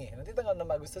berencana nih, nanti tanggal 6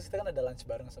 Agustus kita kan ada lunch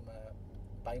bareng sama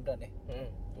Pak Imran ya.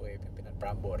 Gue pimpinan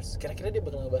Prambors. Kira-kira dia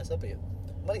bakal ngebahas apa ya?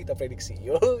 Mari kita prediksi.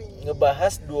 Yoi.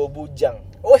 Ngebahas 2 bujang.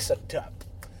 Oh, sedap.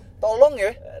 Tolong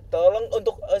ya. Tolong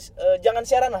untuk jangan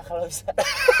siaran lah kalau bisa.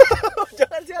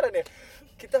 Jangan siaran ya.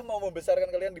 Kita mau membesarkan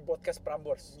kalian di podcast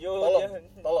Prambors.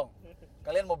 Tolong.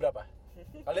 Kalian mau berapa?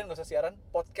 Kalian gak usah siaran,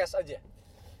 podcast aja.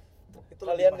 Itu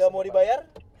kalian gak mau dibayar?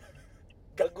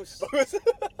 Bagus.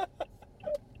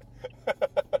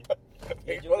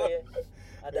 Ya juga ya.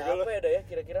 Ada apa ya dah ya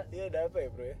kira-kira? Iya, ada apa ya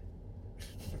bro ya?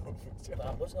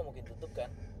 Prambors nggak mungkin tutup kan?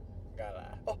 Enggak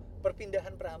lah. Oh,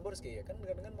 perpindahan Prambors kayaknya kan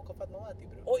dengan mau ke Fatmawati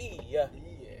bro. Oh iya.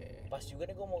 Iya. Pas juga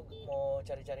nih gue mau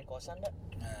cari-cari kosan dah.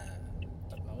 Nah,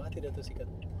 Fatmawati dah tuh sikat.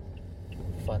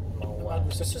 Fatmawati.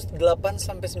 Agustus 8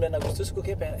 sampai 9 Agustus gue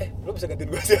kayak pengen lu bisa gantiin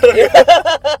gue siaran.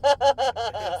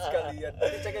 Sekalian.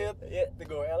 Nanti cek aja di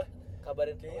gue lah.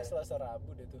 Kabarin kayaknya Selasa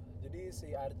Rabu deh tuh. Jadi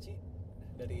si Archie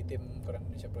dari tim Quran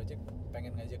Indonesia Project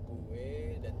pengen ngajak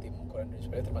gue dan tim Quran Indonesia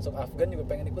Project termasuk Afgan juga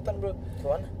pengen ikutan bro.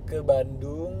 Kemana? Ke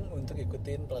Bandung untuk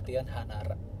ikutin pelatihan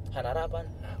Hanara. Hanara apaan?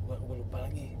 Nah, gue lupa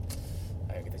lagi.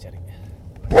 Ayo kita cari.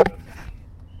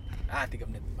 3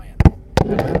 menit lumayan.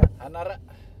 Hanara.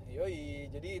 Yoi,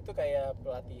 jadi itu kayak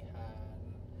pelatihan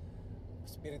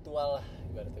spiritual lah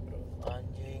ibaratnya bro.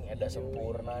 Anjing, ada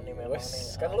sempurna nih memang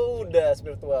nih. Kan lu udah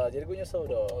spiritual, jadi gue nyesel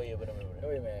dong. Oh iya benar.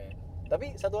 Yoi men.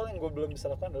 Tapi satu hal yang gue belum bisa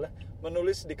lakukan adalah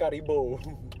menulis di Karibo.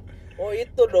 Oh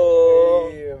itu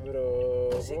dong. Iya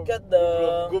bro. Sikat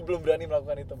dong. Gue belum berani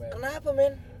melakukan itu men. Kenapa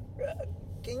men?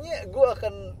 Kayaknya gue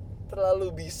akan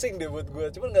terlalu bising deh buat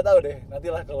gue. Cuman nggak tahu deh.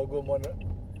 Nantilah kalau gue mau,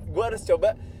 gue harus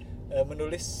coba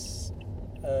menulis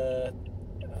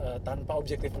tanpa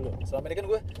objektif dulu. Selama ini kan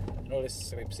gue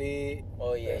nulis skripsi,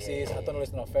 tesis, atau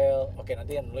nulis novel. Oke,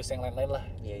 nanti yang nulis yang lain-lain lah.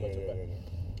 Iya.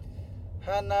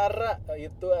 Hanara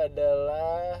itu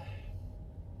adalah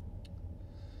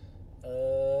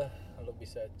lo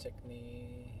bisa cek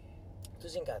nih. Itu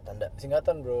singkatan, dak?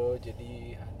 Singkatan, bro.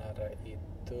 Jadi Hanara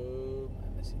itu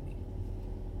mana sih ini?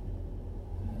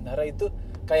 Hanara itu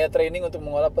kayak training untuk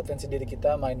mengolah potensi diri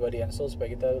kita, mind, body, and soul supaya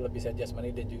kita lebih sehat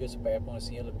jasmani dan juga supaya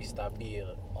fungsinya lebih stabil.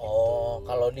 Oh, gitu.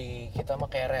 Kalau di kita mah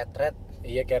kayak retret.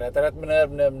 Iya, kayak retret benar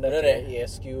ya?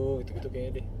 ESQ gitu-gitu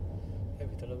kayaknya deh. Ya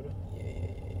gitu loh, bro.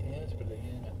 Iya, sepertinya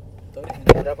enggak. Tahu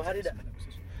deh. Berapa hari, dak?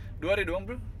 2 hari doang,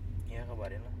 bro. Iya,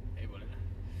 kabarin lah. Boleh lah.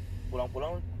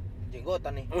 Pulang-pulang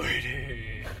jenggotan nih.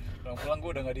 Wih, pulang-pulang gue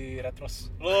udah enggak di retros.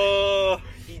 Loh,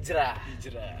 hijrah.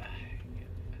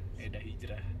 Udah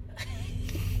hijrah.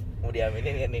 Mau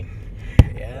diaminin gak nih?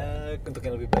 Ya, untuk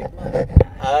yang lebih baik mah.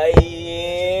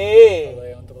 Kalau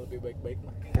yang untuk lebih baik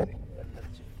mah.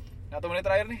 Nah, 1 menit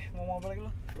terakhir nih, mau ngomong apa lagi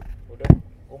lo? Udah,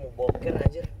 gue mau boker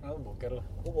anjir. Boker lo.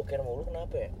 Gue boker mulu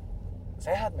kenapa ya?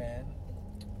 Sehat, men.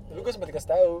 Dulu gue sempat dikasih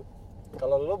tahu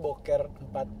kalau lo boker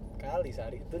 4 kali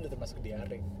sehari itu udah termasuk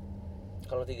diare.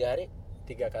 Kalau 3 hari?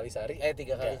 3 kali sehari? 3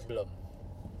 kali belum.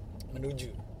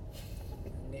 Menuju.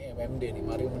 Ini MMD nih,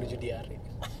 Mario menuju diare.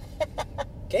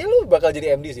 Kayaknya lu bakal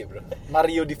jadi MD sih bro.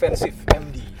 Mario Defensive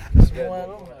MD. Semua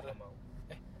lu mau.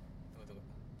 Tunggu.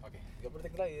 Oke, 3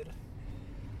 menit terakhir.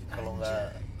 Kalau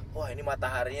nggak, wah ini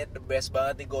mataharinya the best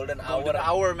banget di golden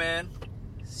hour man.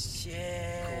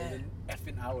 Golden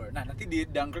Effin Hour. Nah, nanti di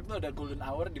Dunkirk tuh ada Golden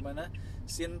Hour di mana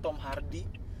scene Tom Hardy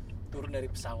turun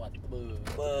dari pesawat.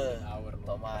 Golden Hour.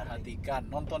 Tom Hardy. Perhatikan,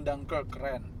 nonton Dunkirk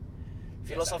keren.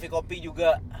 Filosofi kopi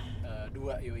juga. 2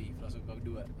 yoi, filosofi kopi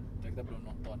 2. Kita belum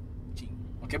nonton. Cing.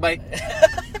 Oke, baik.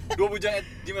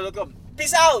 2bujang@gmail.com.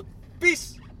 Peace out.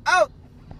 Peace.